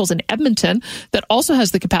Pharmaceuticals in Edmonton that also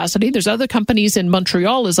has the capacity. There's other companies in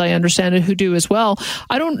Montreal, as I understand it, who do as well.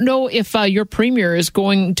 I don't know if your Premier is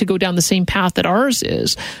going to go down the same path that ours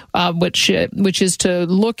is, which is to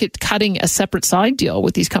look at cutting a separate side deal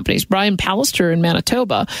with these companies. Brian Pallister in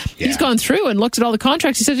Manitoba, he's gone through and looked at all the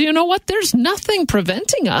contracts. He says, you know what? There's nothing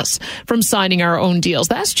preventing us from signing our own deals.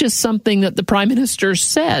 That's just something that the Prime Minister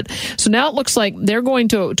said. So now it looks like they're going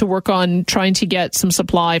to work on trying to get some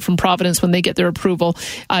supply from Providence when they get their approval.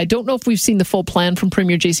 I don't know if we've seen the full plan from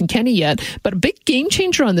Premier Jason Kenney yet, but a big game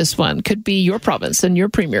changer on this one could be your province and your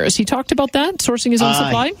Premier. Has he talked about that, sourcing his own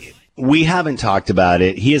supply? We haven't talked about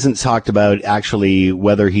it. He hasn't talked about actually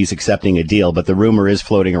whether he's accepting a deal, but the rumor is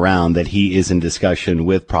floating around that he is in discussion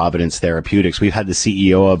with Providence Therapeutics. We've had the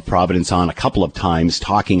CEO of Providence on a couple of times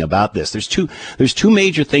talking about this. There's two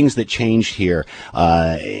major things that changed here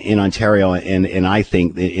in Ontario, and I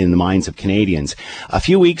think in the minds of Canadians. A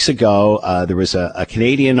few weeks ago, there was a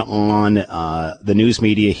Canadian on the news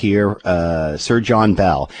media here, Sir John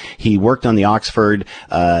Bell. He worked on the Oxford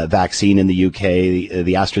vaccine in the UK,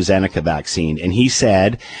 the AstraZeneca vaccine, and he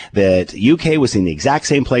said that UK was in the exact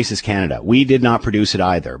same place as Canada. We did not produce it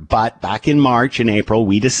either, but back in March and April,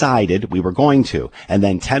 we decided we were going to, and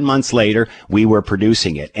then 10 months later, we were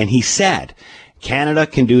producing it. And he said, Canada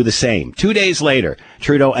can do the same. 2 days later,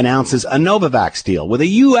 Trudeau announces a Novavax deal with a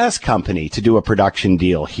U.S. company to do a production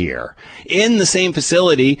deal here in the same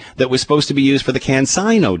facility that was supposed to be used for the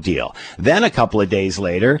CanSino deal. Then a couple of days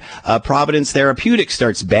later, Providence Therapeutics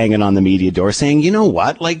starts banging on the media door saying, you know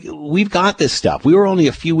what, like, we've got this stuff. We were only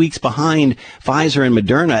a few weeks behind Pfizer and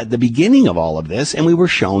Moderna at the beginning of all of this, and we were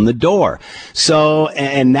shown the door. So,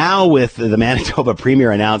 and now with the Manitoba Premier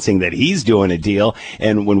announcing that he's doing a deal,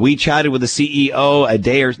 and when we chatted with the CEO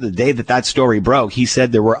the day that story broke, he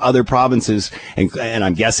said there were other provinces, and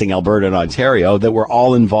I'm guessing Alberta and Ontario, that were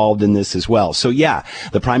all involved in this as well. So yeah,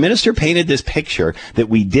 the Prime Minister painted this picture that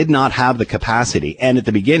we did not have the capacity, and at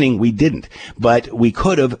the beginning we didn't, but we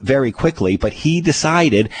could have very quickly. But he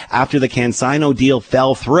decided after the CanSino deal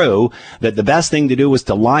fell through that the best thing to do was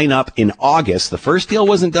to line up in August. The first deal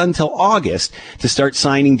wasn't done till August, to start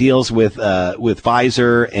signing deals with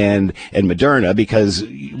Pfizer and Moderna, because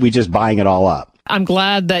we just buying it all up. I'm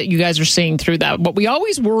glad that you guys are seeing through that. What we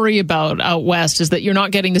always worry about out west is that you're not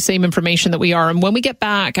getting the same information that we are. And when we get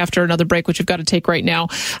back after another break, which we've got to take right now,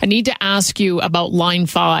 I need to ask you about Line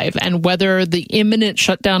 5 and whether the imminent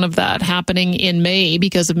shutdown of that happening in May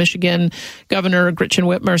because of Michigan Governor Gretchen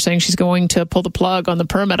Whitmer saying she's going to pull the plug on the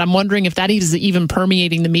permit. I'm wondering if that is even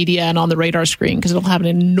permeating the media and on the radar screen, because it'll have an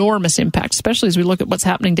enormous impact, especially as we look at what's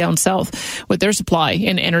happening down south with their supply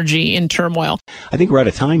and energy in turmoil. I think we're out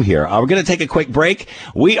of time here. We're going to take a quick break.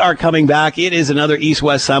 We are coming back. It is another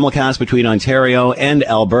East-West simulcast between Ontario and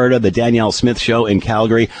Alberta, the Danielle Smith Show in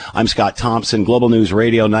Calgary. I'm Scott Thompson, Global News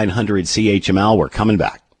Radio 900 CHML. We're coming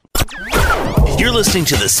back. You're listening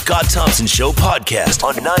to the Scott Thompson Show podcast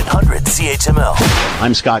on 900 CHML.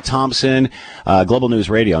 I'm Scott Thompson, Global News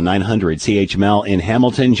Radio 900 CHML in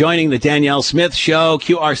Hamilton, joining the Danielle Smith Show,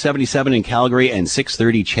 QR77 in Calgary and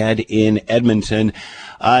 630 CHED in Edmonton.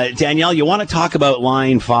 Danielle, you want to talk about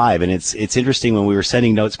Line 5, and it's interesting when we were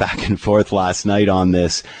sending notes back and forth last night on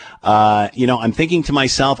this. I'm thinking to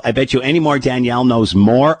myself, I bet you any more Danielle knows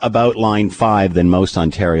more about Line 5 than most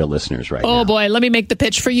Ontario listeners right now. Oh boy, let me make the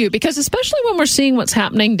pitch for you, because especially when we're seeing what's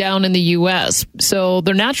happening down in the U.S. So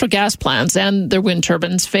their natural gas plants and their wind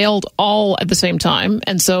turbines failed all at the same time.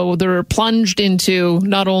 And so they're plunged into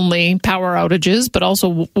not only power outages, but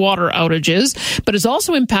also water outages, but it's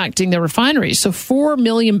also impacting their refineries. So 4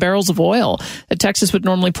 million barrels of oil that Texas would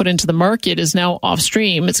normally put into the market is now off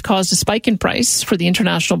stream. It's caused a spike in price for the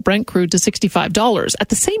international Brent crude to $65. At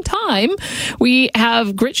the same time, we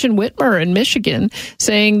have Gretchen Whitmer in Michigan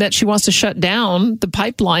saying that she wants to shut down the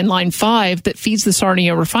pipeline, Line 5, that feeds the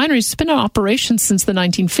Sarnia refinery. It's been in operation since the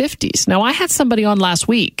 1950s. Now, I had somebody on last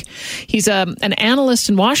week. He's an analyst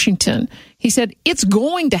in Washington. He said it's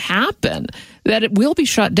going to happen, that it will be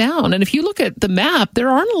shut down. And if you look at the map, there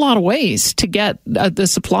aren't a lot of ways to get the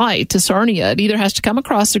supply to Sarnia. It either has to come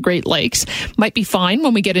across the Great Lakes. Might be fine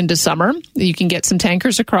when we get into summer. You can get some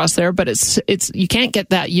tankers across there, but it's you can't get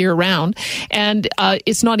that year round. And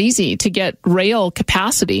it's not easy to get rail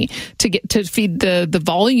capacity to feed the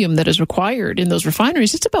volume that is required in those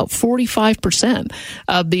refineries. It's about 45%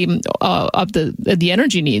 of the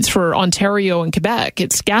energy needs for Ontario and Quebec.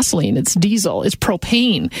 It's gasoline, it's diesel, it's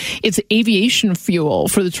propane, it's aviation fuel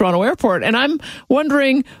for the Toronto airport. And I'm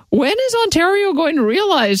wondering, when is Ontario going to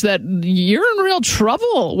realize that you're in real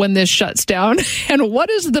trouble when this shuts down? And what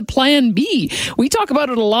is the plan B? We talk about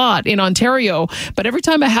it a lot in Ontario, but every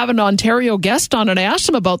time I have an Ontario guest on and I ask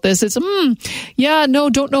them about this, it's,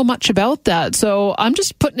 don't know much about that. So I'm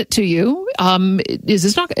just putting it to you. Is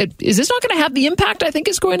this not going to have the impact I think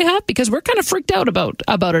it's going to have? Because we're kind of freaked out about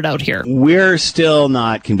it out here. We're still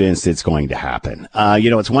not convinced it's going to happen.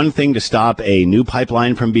 It's one thing to stop a new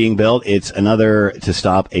pipeline from being built. It's another to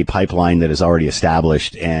stop a pipeline that is already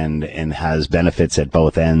established and has benefits at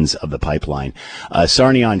both ends of the pipeline.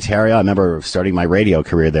 Sarnia, Ontario, I remember starting my radio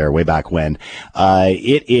career there way back when.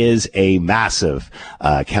 It is a massive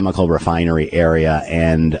chemical refinery area,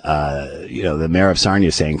 and the mayor of Sarnia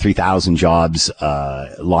is saying 3,000 jobs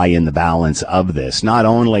lie in the balance of this. Not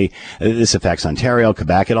only this affects Ontario,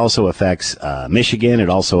 Quebec, it also affects Michigan. It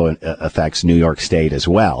also affects New York State as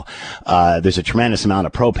well. There's a tremendous amount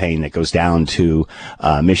of propane that goes down to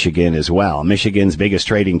Michigan as well. Michigan's biggest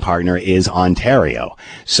trading partner is Ontario.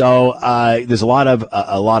 So there's a lot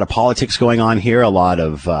of politics going on here, a lot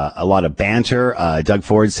of banter. Doug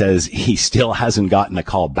Ford says he still hasn't gotten a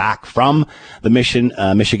call back from the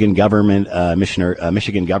Michigan government,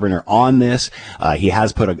 Michigan governor on this. He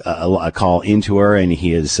has put a call into her, and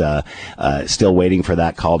he is still waiting for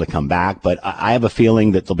that call to come back. But I have a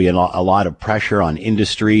feeling that there'll be a lot of pressure on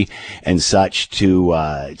industry and such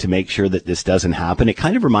to make sure that this doesn't happen. It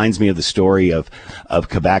kind of reminds me of the story of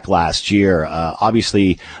Quebec last year.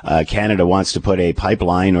 Obviously, Canada wants to put a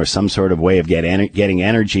pipeline or some sort of way of getting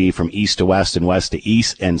energy from east to west and west to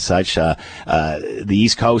east and such. The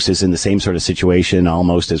East Coast is in the same sort of situation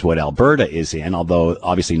almost as what Alberta is in, although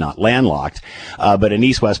obviously not landlocked. But an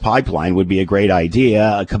east-west pipeline would be a great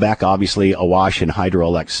idea. Quebec, obviously, awash in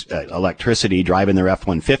hydroelectricity, driving their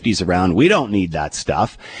F-150s around. We don't need that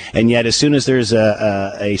stuff. And yet, as soon as there's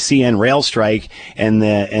a CN rail strike and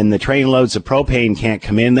the train loads of propane can't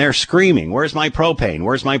come in, they're screaming, "Where's my propane?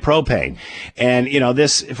 Where's my propane?" And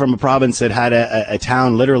this from a province that had a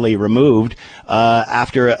town literally removed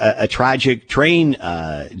after a tragic train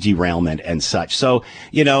derailment and such. So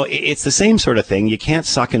it's the same sort of thing. You can't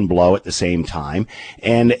suck and blow at the same time.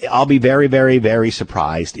 And I'll be very, very, very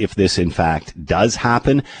surprised if this in fact does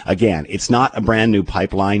happen. Again, it's not a brand new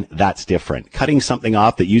pipeline. That's different. Cutting something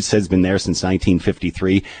off that you said been there since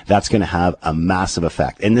 1953. That's going to have a massive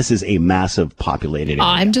effect. And this is a massive populated area.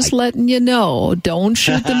 I'm just letting you know, don't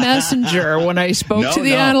shoot the messenger. When I spoke to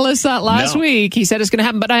the analyst that last week, he said it's going to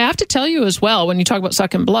happen. But I have to tell you as well, when you talk about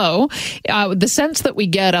suck and blow, the sense that we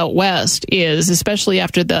get out west is, especially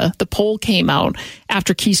after the poll came out,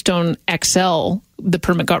 after Keystone XL, the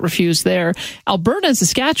permit got refused there, Alberta and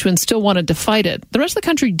Saskatchewan still wanted to fight it. The rest of the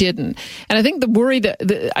country didn't. And I think the worry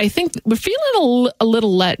I think we're feeling a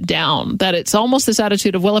little let down, that it's almost this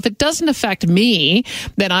attitude of, well, if it doesn't affect me,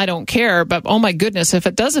 then I don't care. But oh my goodness, if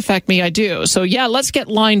it does affect me, I do. So yeah, let's get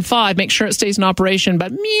Line 5, make sure it stays in operation.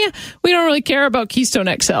 But we don't really care about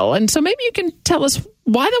Keystone XL. And so maybe you can tell us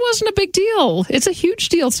why that wasn't a big deal. It's a huge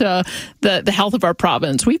deal to the health of our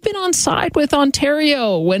province. We've been on side with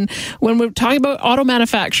Ontario when we're talking about auto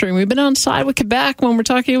manufacturing. We've been on side with Quebec when we're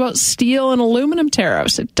talking about steel and aluminum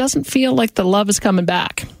tariffs. It doesn't feel like the love is coming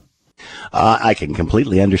back. I can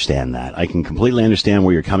completely understand that. I can completely understand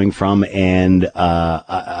where you're coming from, and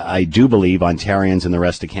I do believe Ontarians and the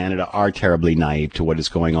rest of Canada are terribly naive to what is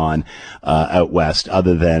going on out west,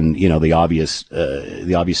 other than the obvious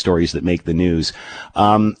stories that make the news.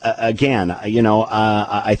 Again,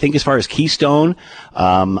 I think as far as Keystone,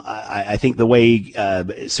 I think the way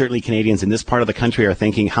certainly Canadians in this part of the country are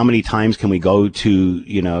thinking, how many times can we go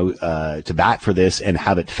to bat for this and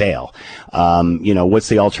have it fail? What's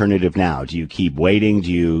the alternative now? Do you keep waiting?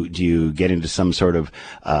 Do you get into some sort of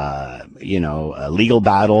legal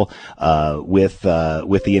battle with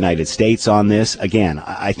the United States on this? Again,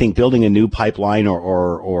 I think building a new pipeline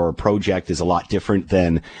or project is a lot different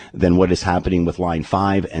than what is happening with Line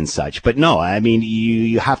 5 and such. But no, I mean,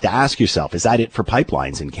 you have to ask yourself, is that it for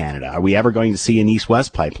pipelines in Canada? Are we ever going to see an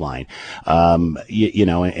east-west pipeline?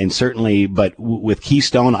 And certainly, but with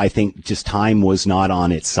Keystone, I think just time was not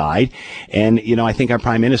on its side. And, I think our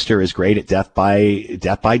Prime Minister is great at death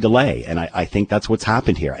by delay. And I think that's what's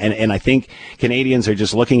happened here. And I think Canadians are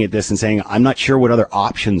just looking at this and saying, I'm not sure what other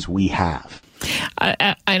options we have.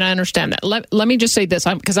 And I understand that. Let me just say this,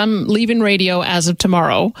 because I'm leaving radio as of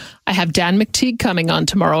tomorrow. I have Dan McTeague coming on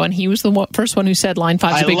tomorrow, and he was the first one who said Line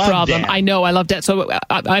 5 is a big problem. Dan. I know, I love that. So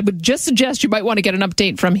I would just suggest you might want to get an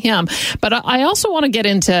update from him. But I also want to get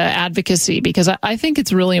into advocacy, because I think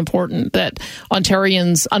it's really important that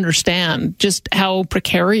Ontarians understand just how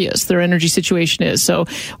precarious their energy situation is. So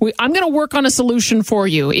I'm going to work on a solution for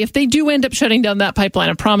you. If they do end up shutting down that pipeline,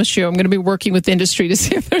 I promise you I'm going to be working with industry to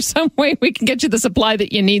see if there's some way we can get you the supply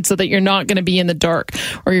that you need so that you're not going to be in the dark,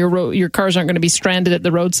 or your cars aren't going to be stranded at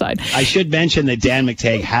the roadside. I should mention that Dan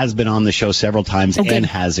McTeague has been on the show several times and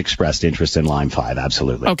has expressed interest in Line 5.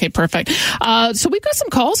 Absolutely. Okay, perfect. So we've got some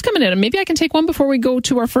calls coming in, and maybe I can take one before we go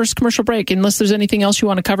to our first commercial break, unless there's anything else you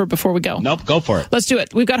want to cover before we go. Nope, go for it. Let's do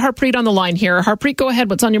it. We've got Harpreet on the line here. Harpreet, go ahead.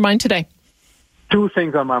 What's on your mind today? Two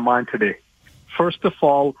things on my mind today. First of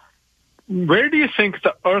all, where do you think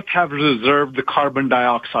the Earth have reserved the carbon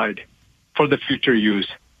dioxide for the future use?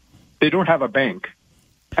 They don't have a bank.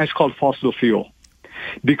 It's called fossil fuel.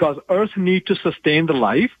 Because Earth needs to sustain the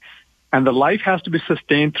life, and the life has to be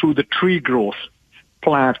sustained through the tree growth,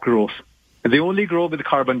 plant growth. They only grow with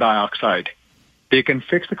carbon dioxide. They can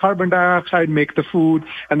fix the carbon dioxide, make the food,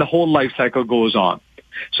 and the whole life cycle goes on.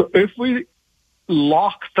 So if we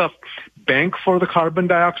lock the bank for the carbon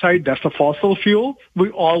dioxide, that's the fossil fuel, we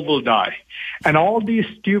all will die. And all these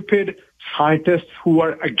stupid scientists who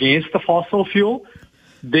are against the fossil fuel,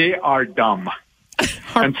 they are dumb.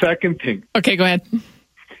 And second thing. Okay, go ahead.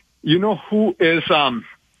 You know who is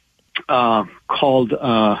called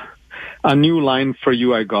a new line for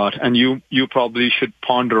you I got, and you probably should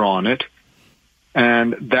ponder on it.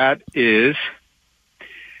 And that is,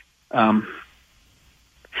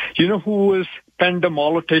 you know who is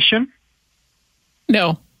Pendemolitician?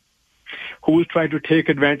 No. Who will try to take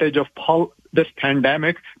advantage of this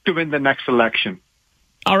pandemic to win the next election.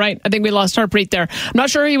 All right. I think we lost Harpreet there. I'm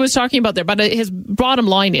not sure who he was talking about there, but his bottom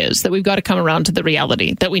line is that we've got to come around to the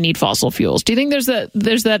reality that we need fossil fuels. Do you think there's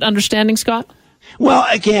that understanding, Scott? Well,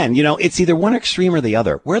 again, it's either one extreme or the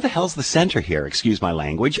other. Where the hell's the center here? Excuse my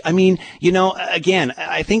language. I mean, again,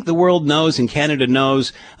 I think the world knows and Canada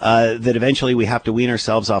knows that eventually we have to wean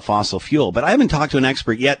ourselves off fossil fuel. But I haven't talked to an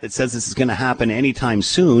expert yet that says this is going to happen anytime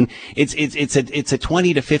soon. It's a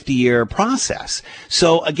 20 to 50 year process.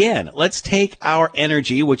 So again, let's take our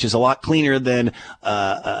energy, which is a lot cleaner than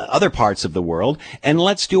other parts of the world, and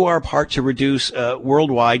let's do our part to reduce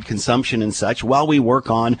worldwide consumption and such while we work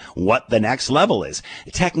on what the next level is.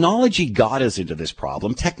 Technology got us into this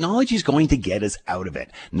problem. Technology is going to get us out of it.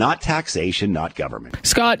 Not taxation, not government.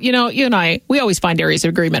 Scott, you and I, we always find areas of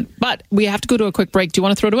agreement, but we have to go to a quick break. Do you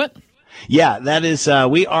want to throw to it? Yeah, that is,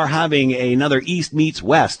 we are having another East meets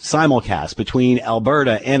West simulcast between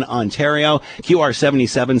Alberta and Ontario.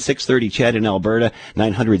 QR77, 630 CHED in Alberta,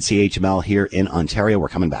 900 CHML here in Ontario. We're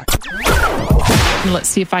coming back. Let's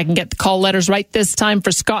see if I can get the call letters right this time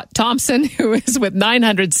for Scott Thompson, who is with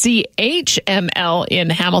 900 CHML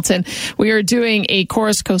in Hamilton. We are doing a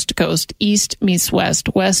chorus coast to coast, East meets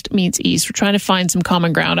West, West meets East. We're trying to find some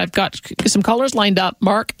common ground. I've got some callers lined up,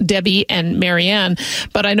 Mark, Debbie, and Marianne,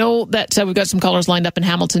 but I know that we've got some callers lined up in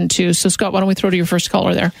Hamilton too. So Scott, why don't we throw to your first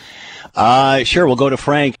caller there? Sure, we'll go to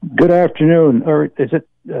Frank. Good afternoon. Or is it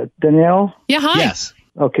Danielle? Yeah, hi. Yes.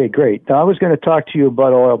 Okay, great. Now, I was going to talk to you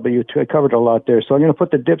about oil, but you covered a lot there. So I'm going to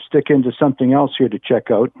put the dipstick into something else here to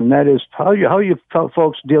check out, and that is how you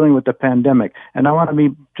folks dealing with the pandemic. And I want to be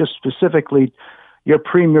just specifically your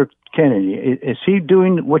Premier Kennedy. Is he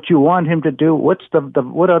doing what you want him to do? What are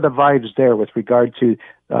the vibes there with regard to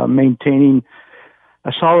maintaining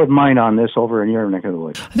a solid mind on this over in your neck of the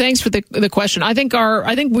woods? Thanks for the question. I think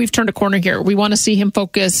we've turned a corner here. We want to see him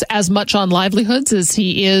focus as much on livelihoods as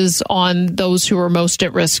he is on those who are most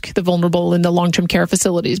at risk, the vulnerable in the long-term care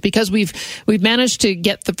facilities, because we've managed to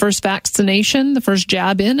get the first vaccination, the first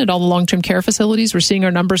jab in at all the long-term care facilities. We're seeing our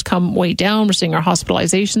numbers come way down. We're seeing our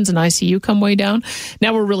hospitalizations and ICU come way down.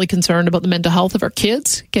 Now we're really concerned about the mental health of our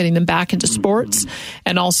kids, getting them back into sports,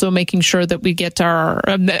 and also making sure that we get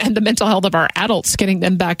and the mental health of our adults, getting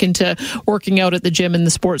them back into working out at the gym and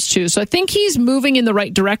the sports too. So I think he's moving in the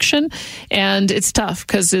right direction, and it's tough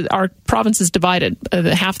because our province is divided.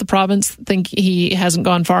 Half the province think he hasn't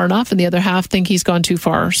gone far enough, and the other half think he's gone too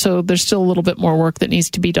far. So there's still a little bit more work that needs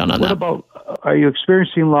to be done on that. What about, are you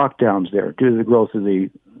experiencing lockdowns there due to the growth of the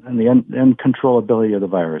uncontrollability of the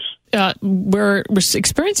virus? We're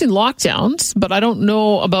experiencing lockdowns, but I don't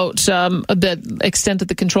know about the extent of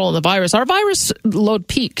the control of the virus. Our virus load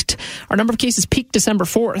peaked. Our number of cases peaked December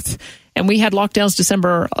 4th, and we had lockdowns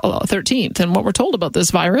December 13th. And what we're told about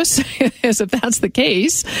this virus is if that's the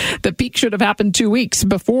case, the peak should have happened 2 weeks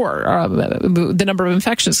before the number of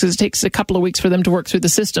infections, because it takes a couple of weeks for them to work through the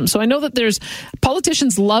system. So I know that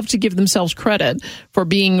politicians love to give themselves credit for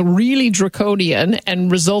being really draconian and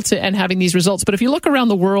having these results. But if you look around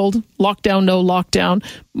the world, lockdown, no lockdown,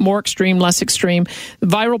 more extreme, less extreme,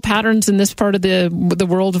 viral patterns in this part of the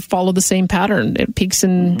world follow the same pattern. It peaks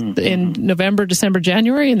in November, December,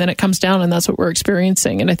 January, and then it comes down, and that's what we're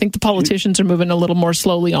experiencing. And I think the politicians are moving a little more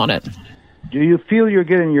slowly on it. Do you feel you're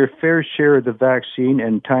getting your fair share of the vaccine,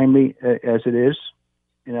 and timely as it is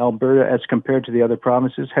in Alberta as compared to the other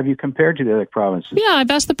provinces? Have you compared to the other provinces? Yeah,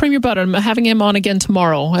 I've asked the Premier about it. I'm having him on again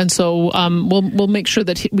tomorrow, and so we'll make sure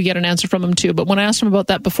that we get an answer from him too. But when I asked him about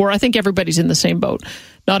that before, I think everybody's in the same boat.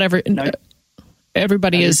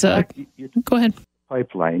 Everybody is. Go ahead.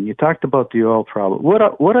 Pipeline. You talked about the oil problem.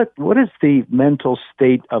 What is the mental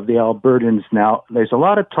state of the Albertans now? There's a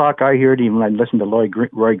lot of talk. I heard even I listened to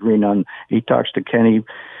Roy Green he talks to Kenny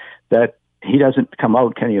that he doesn't come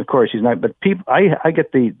out. Kenny, of course, he's not. But people, I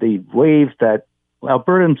get the wave that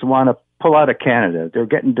Albertans want to pull out of Canada. They're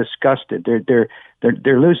getting disgusted.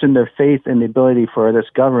 They're losing their faith in the ability for this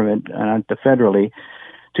government, federally,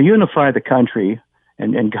 to unify the country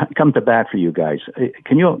and come to bat for you guys.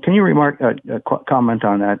 Can you comment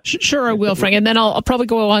on that? Sure, I will, Frank. And then I'll probably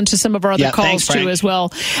go on to some of our other calls too as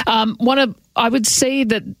well. I would say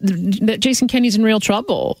that Jason Kenney's in real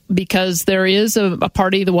trouble because there is a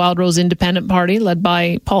party, the Wild Rose Independent Party, led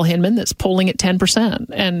by Paul Hinman, that's polling at 10%.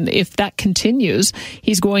 And if that continues,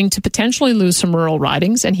 he's going to potentially lose some rural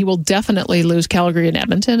ridings, and he will definitely lose Calgary and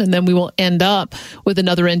Edmonton, and then we will end up with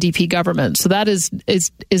another NDP government. So that is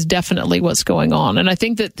definitely what's going on. And I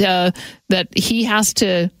think that he has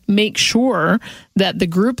to make sure that the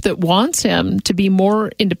group that wants him to be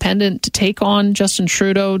more independent, to take on Justin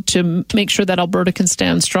Trudeau, to make sure that Alberta can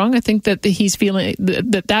stand strong, I think that he's feeling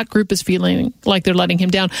that group is feeling like they're letting him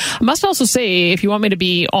down. I must also say, if you want me to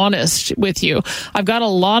be honest with you, I've got a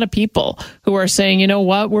lot of people who are saying, you know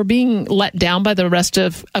what, we're being let down by the rest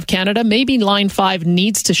of Canada. Maybe Line 5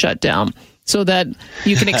 needs to shut down, so that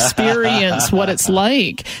you can experience what it's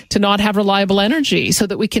like to not have reliable energy, so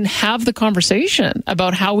that we can have the conversation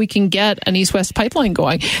about how we can get an East-West pipeline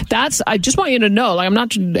going. I just want you to know, I'm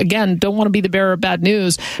not, again, don't want to be the bearer of bad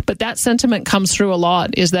news, but that sentiment comes through a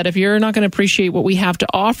lot, is that if you're not going to appreciate what we have to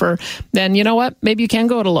offer, then you know what, maybe you can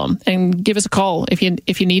go to LUM and give us a call if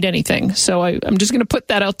you need anything. So I'm just going to put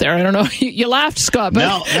that out there. I don't know, you laughed, Scott, but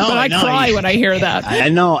I cry when I hear that. I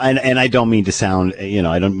know, and I don't mean to sound,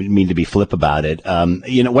 I don't mean to be flip about it.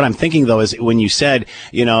 What I'm thinking though is when you said,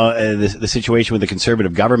 the situation with the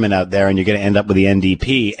Conservative government out there, and you're going to end up with the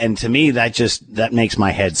NDP, and to me that makes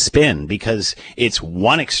my head spin, because it's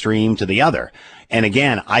one extreme to the other. And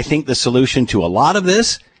again, I think the solution to a lot of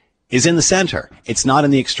this is in the center. It's not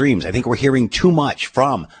in the extremes. I think we're hearing too much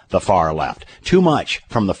from the far left, too much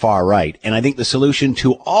from the far right. And I think the solution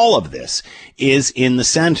to all of this is in the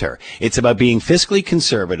center. It's about being fiscally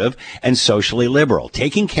conservative and socially liberal,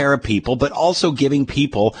 taking care of people, but also giving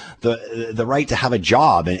people the right to have a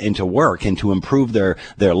job and to work and to improve their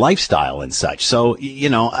lifestyle and such. So,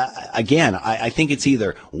 again, I think it's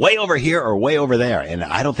either way over here or way over there. And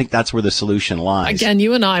I don't think that's where the solution lies. Again,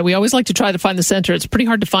 you and we always like to try to find the center. It's pretty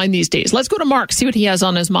hard to find these days. Let's go to Mark, see what he has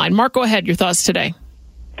on his mind. Mark, go ahead. Your thoughts today.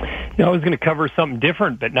 I was going to cover something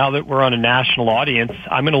different, but now that we're on a national audience,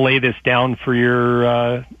 I'm going to lay this down for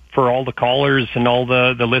for all the callers and all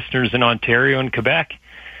the listeners in Ontario and Quebec.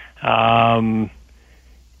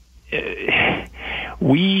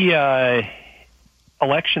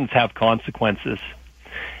 Elections have consequences,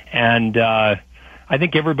 and I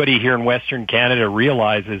think everybody here in Western Canada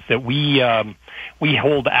realizes that we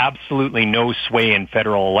hold absolutely no sway in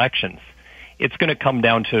federal elections. It's going to come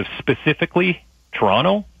down to specifically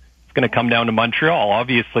Toronto. It's going to come down to Montreal.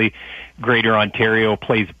 Obviously, Greater Ontario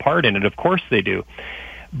plays a part in it. Of course they do.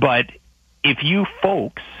 But if you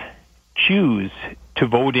folks choose to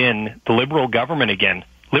vote in the Liberal government again,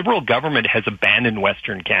 Liberal government has abandoned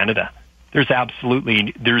Western Canada. There's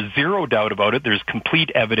zero doubt about it. There's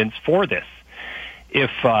complete evidence for this. If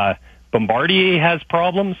Bombardier has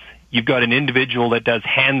problems, you've got an individual that does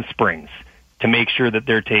handsprings to make sure that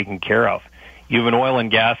they're taken care of. You have an oil and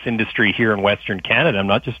gas industry here in Western Canada. I'm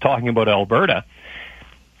not just talking about Alberta.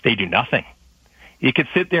 They do nothing. You could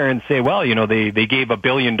sit there and say, well, they gave $1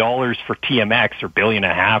 billion for TMX or $1.5 billion or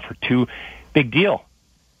 $2 billion. Big deal.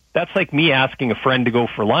 That's like me asking a friend to go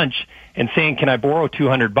for lunch and saying, can I borrow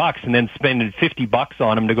 $200 and then spending $50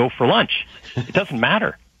 on him to go for lunch? It doesn't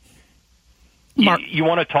matter. You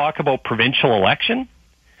want to talk about provincial election?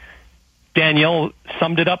 Danielle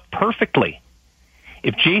summed it up perfectly.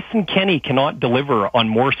 If Jason Kenney cannot deliver on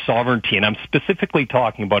more sovereignty, and I'm specifically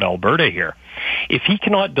talking about Alberta here, if he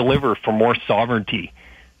cannot deliver for more sovereignty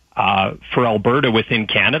for Alberta within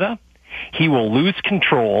Canada, he will lose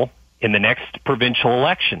control in the next provincial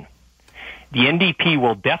election. The NDP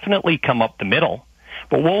will definitely come up the middle,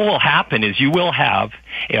 but what will happen is you will have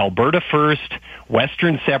Alberta First,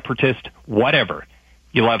 Western Separatist, whatever.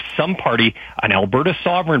 You'll have some party, an Alberta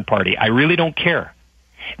Sovereign Party. I really don't care.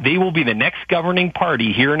 They will be the next governing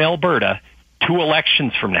party here in Alberta 2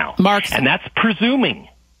 elections from now. Mark. And that's presuming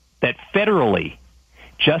that federally,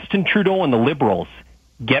 Justin Trudeau and the Liberals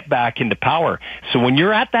get back into power. So when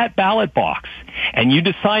you're at that ballot box and you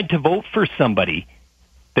decide to vote for somebody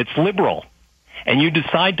that's Liberal, and you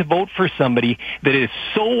decide to vote for somebody that is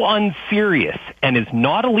so unserious and is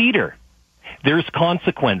not a leader, there's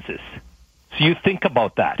consequences. So you think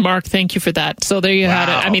about that. Mark, thank you for that. So there you had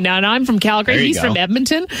it. I mean, and I'm from Calgary. He's from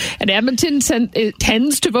Edmonton. And Edmonton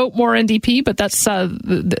tends to vote more NDP, but that's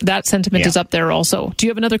that sentiment is up there also. Do you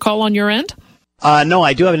have another call on your end? No,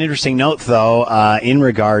 I do have an interesting note, though, in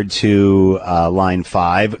regard to line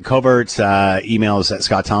 5. Covert emails at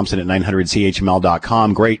Scott Thompson at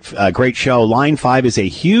 900CHML.com. Great show. Line 5 is a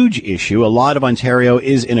huge issue. A lot of Ontario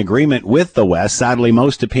is in agreement with the West. Sadly,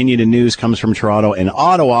 most opinion and news comes from Toronto and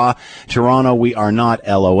Ottawa. Toronto, we are not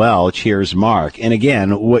LOL. Cheers, Mark. And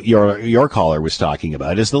again, what your caller was talking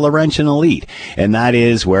about is the Laurentian elite. And that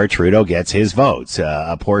is where Trudeau gets his votes.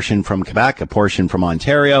 A portion from Quebec, a portion from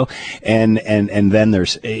Ontario, and then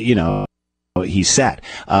there's, he's set.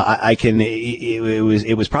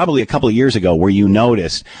 It was probably a couple of years ago where you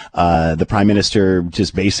noticed the Prime Minister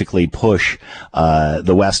just basically push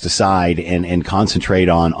the West aside and concentrate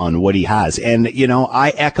on what he has. And,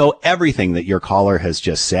 I echo everything that your caller has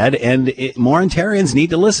just said, and more Ontarians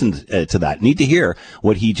need to listen to that, need to hear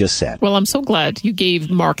what he just said. Well, I'm so glad you gave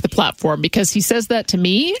Mark the platform, because he says that to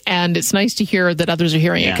me, and it's nice to hear that others are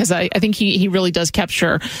hearing it, because I think he really does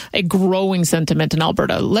capture a growing sentiment in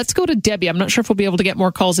Alberta. Let's go to Debbie. I'm not sure if we'll be able to get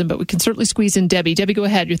more calls in, but we can certainly squeeze in Debbie. Debbie, go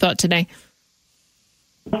ahead. Your thought today.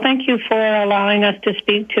 Well, thank you for allowing us to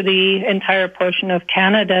speak to the entire portion of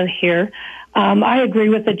Canada here. I agree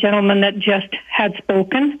with the gentleman that just had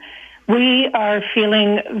spoken. We are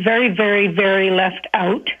feeling very, very, very left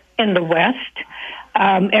out in the West.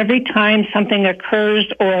 Every time something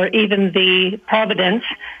occurs, or even the Providence,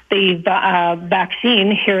 the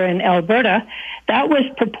vaccine here in Alberta, that was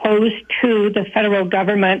proposed to the federal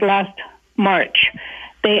government last March.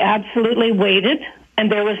 They absolutely waited,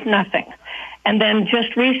 and there was nothing. And then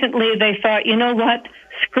just recently they thought, you know what,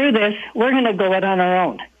 screw this, we're going to go it on our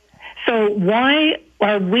own. So why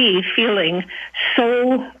are we feeling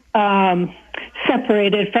so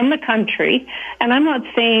separated from the country? And I'm not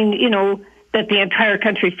saying, that the entire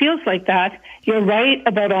country feels like that. You're right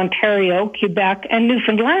about Ontario, Quebec, and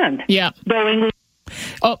Newfoundland. Yeah.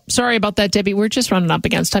 Oh, sorry about that, Debbie. We're just running up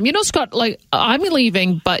against time. Scott, I'm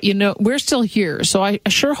leaving, but, we're still here. So I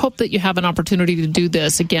sure hope that you have an opportunity to do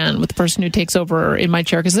this again with the person who takes over in my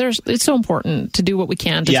chair, because it's so important to do what we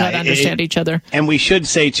can to try to understand each other. And we should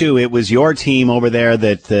say, too, it was your team over there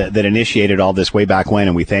that initiated all this way back when,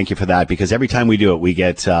 and we thank you for that, because every time we do it, we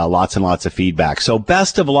get lots and lots of feedback. So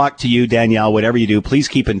best of luck to you, Danielle. Whatever you do, please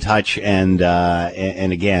keep in touch, and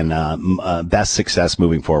again, best success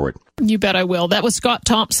moving forward. You bet I will. That was Scott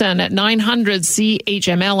Thompson at 900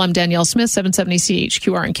 CHML. I'm Danielle Smith, 770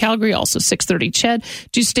 CHQR in Calgary, also 630 CHED.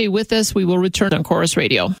 Do stay with us. We will return on Chorus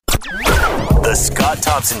Radio. The Scott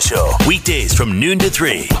Thompson Show, weekdays from noon to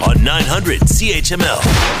 3 on 900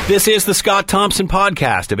 CHML. This is the Scott Thompson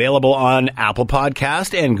Podcast, available on Apple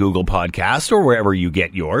Podcast and Google Podcast, or wherever you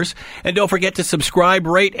get yours. And don't forget to subscribe,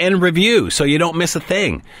 rate, and review so you don't miss a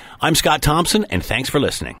thing. I'm Scott Thompson, and thanks for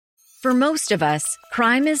listening. For most of us,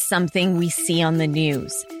 crime is something we see on the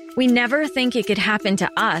news. We never think it could happen to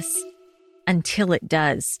us until it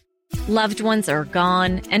does. Loved ones are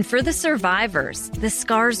gone, and for the survivors, the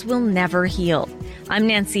scars will never heal. I'm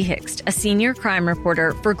Nancy Hixt, a senior crime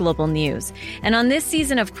reporter for Global News. And on this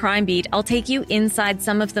season of Crime Beat, I'll take you inside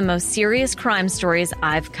some of the most serious crime stories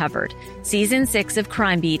I've covered. Season 6 of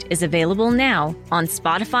Crime Beat is available now on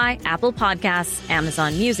Spotify, Apple Podcasts,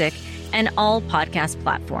 Amazon Music, and all podcast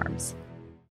platforms.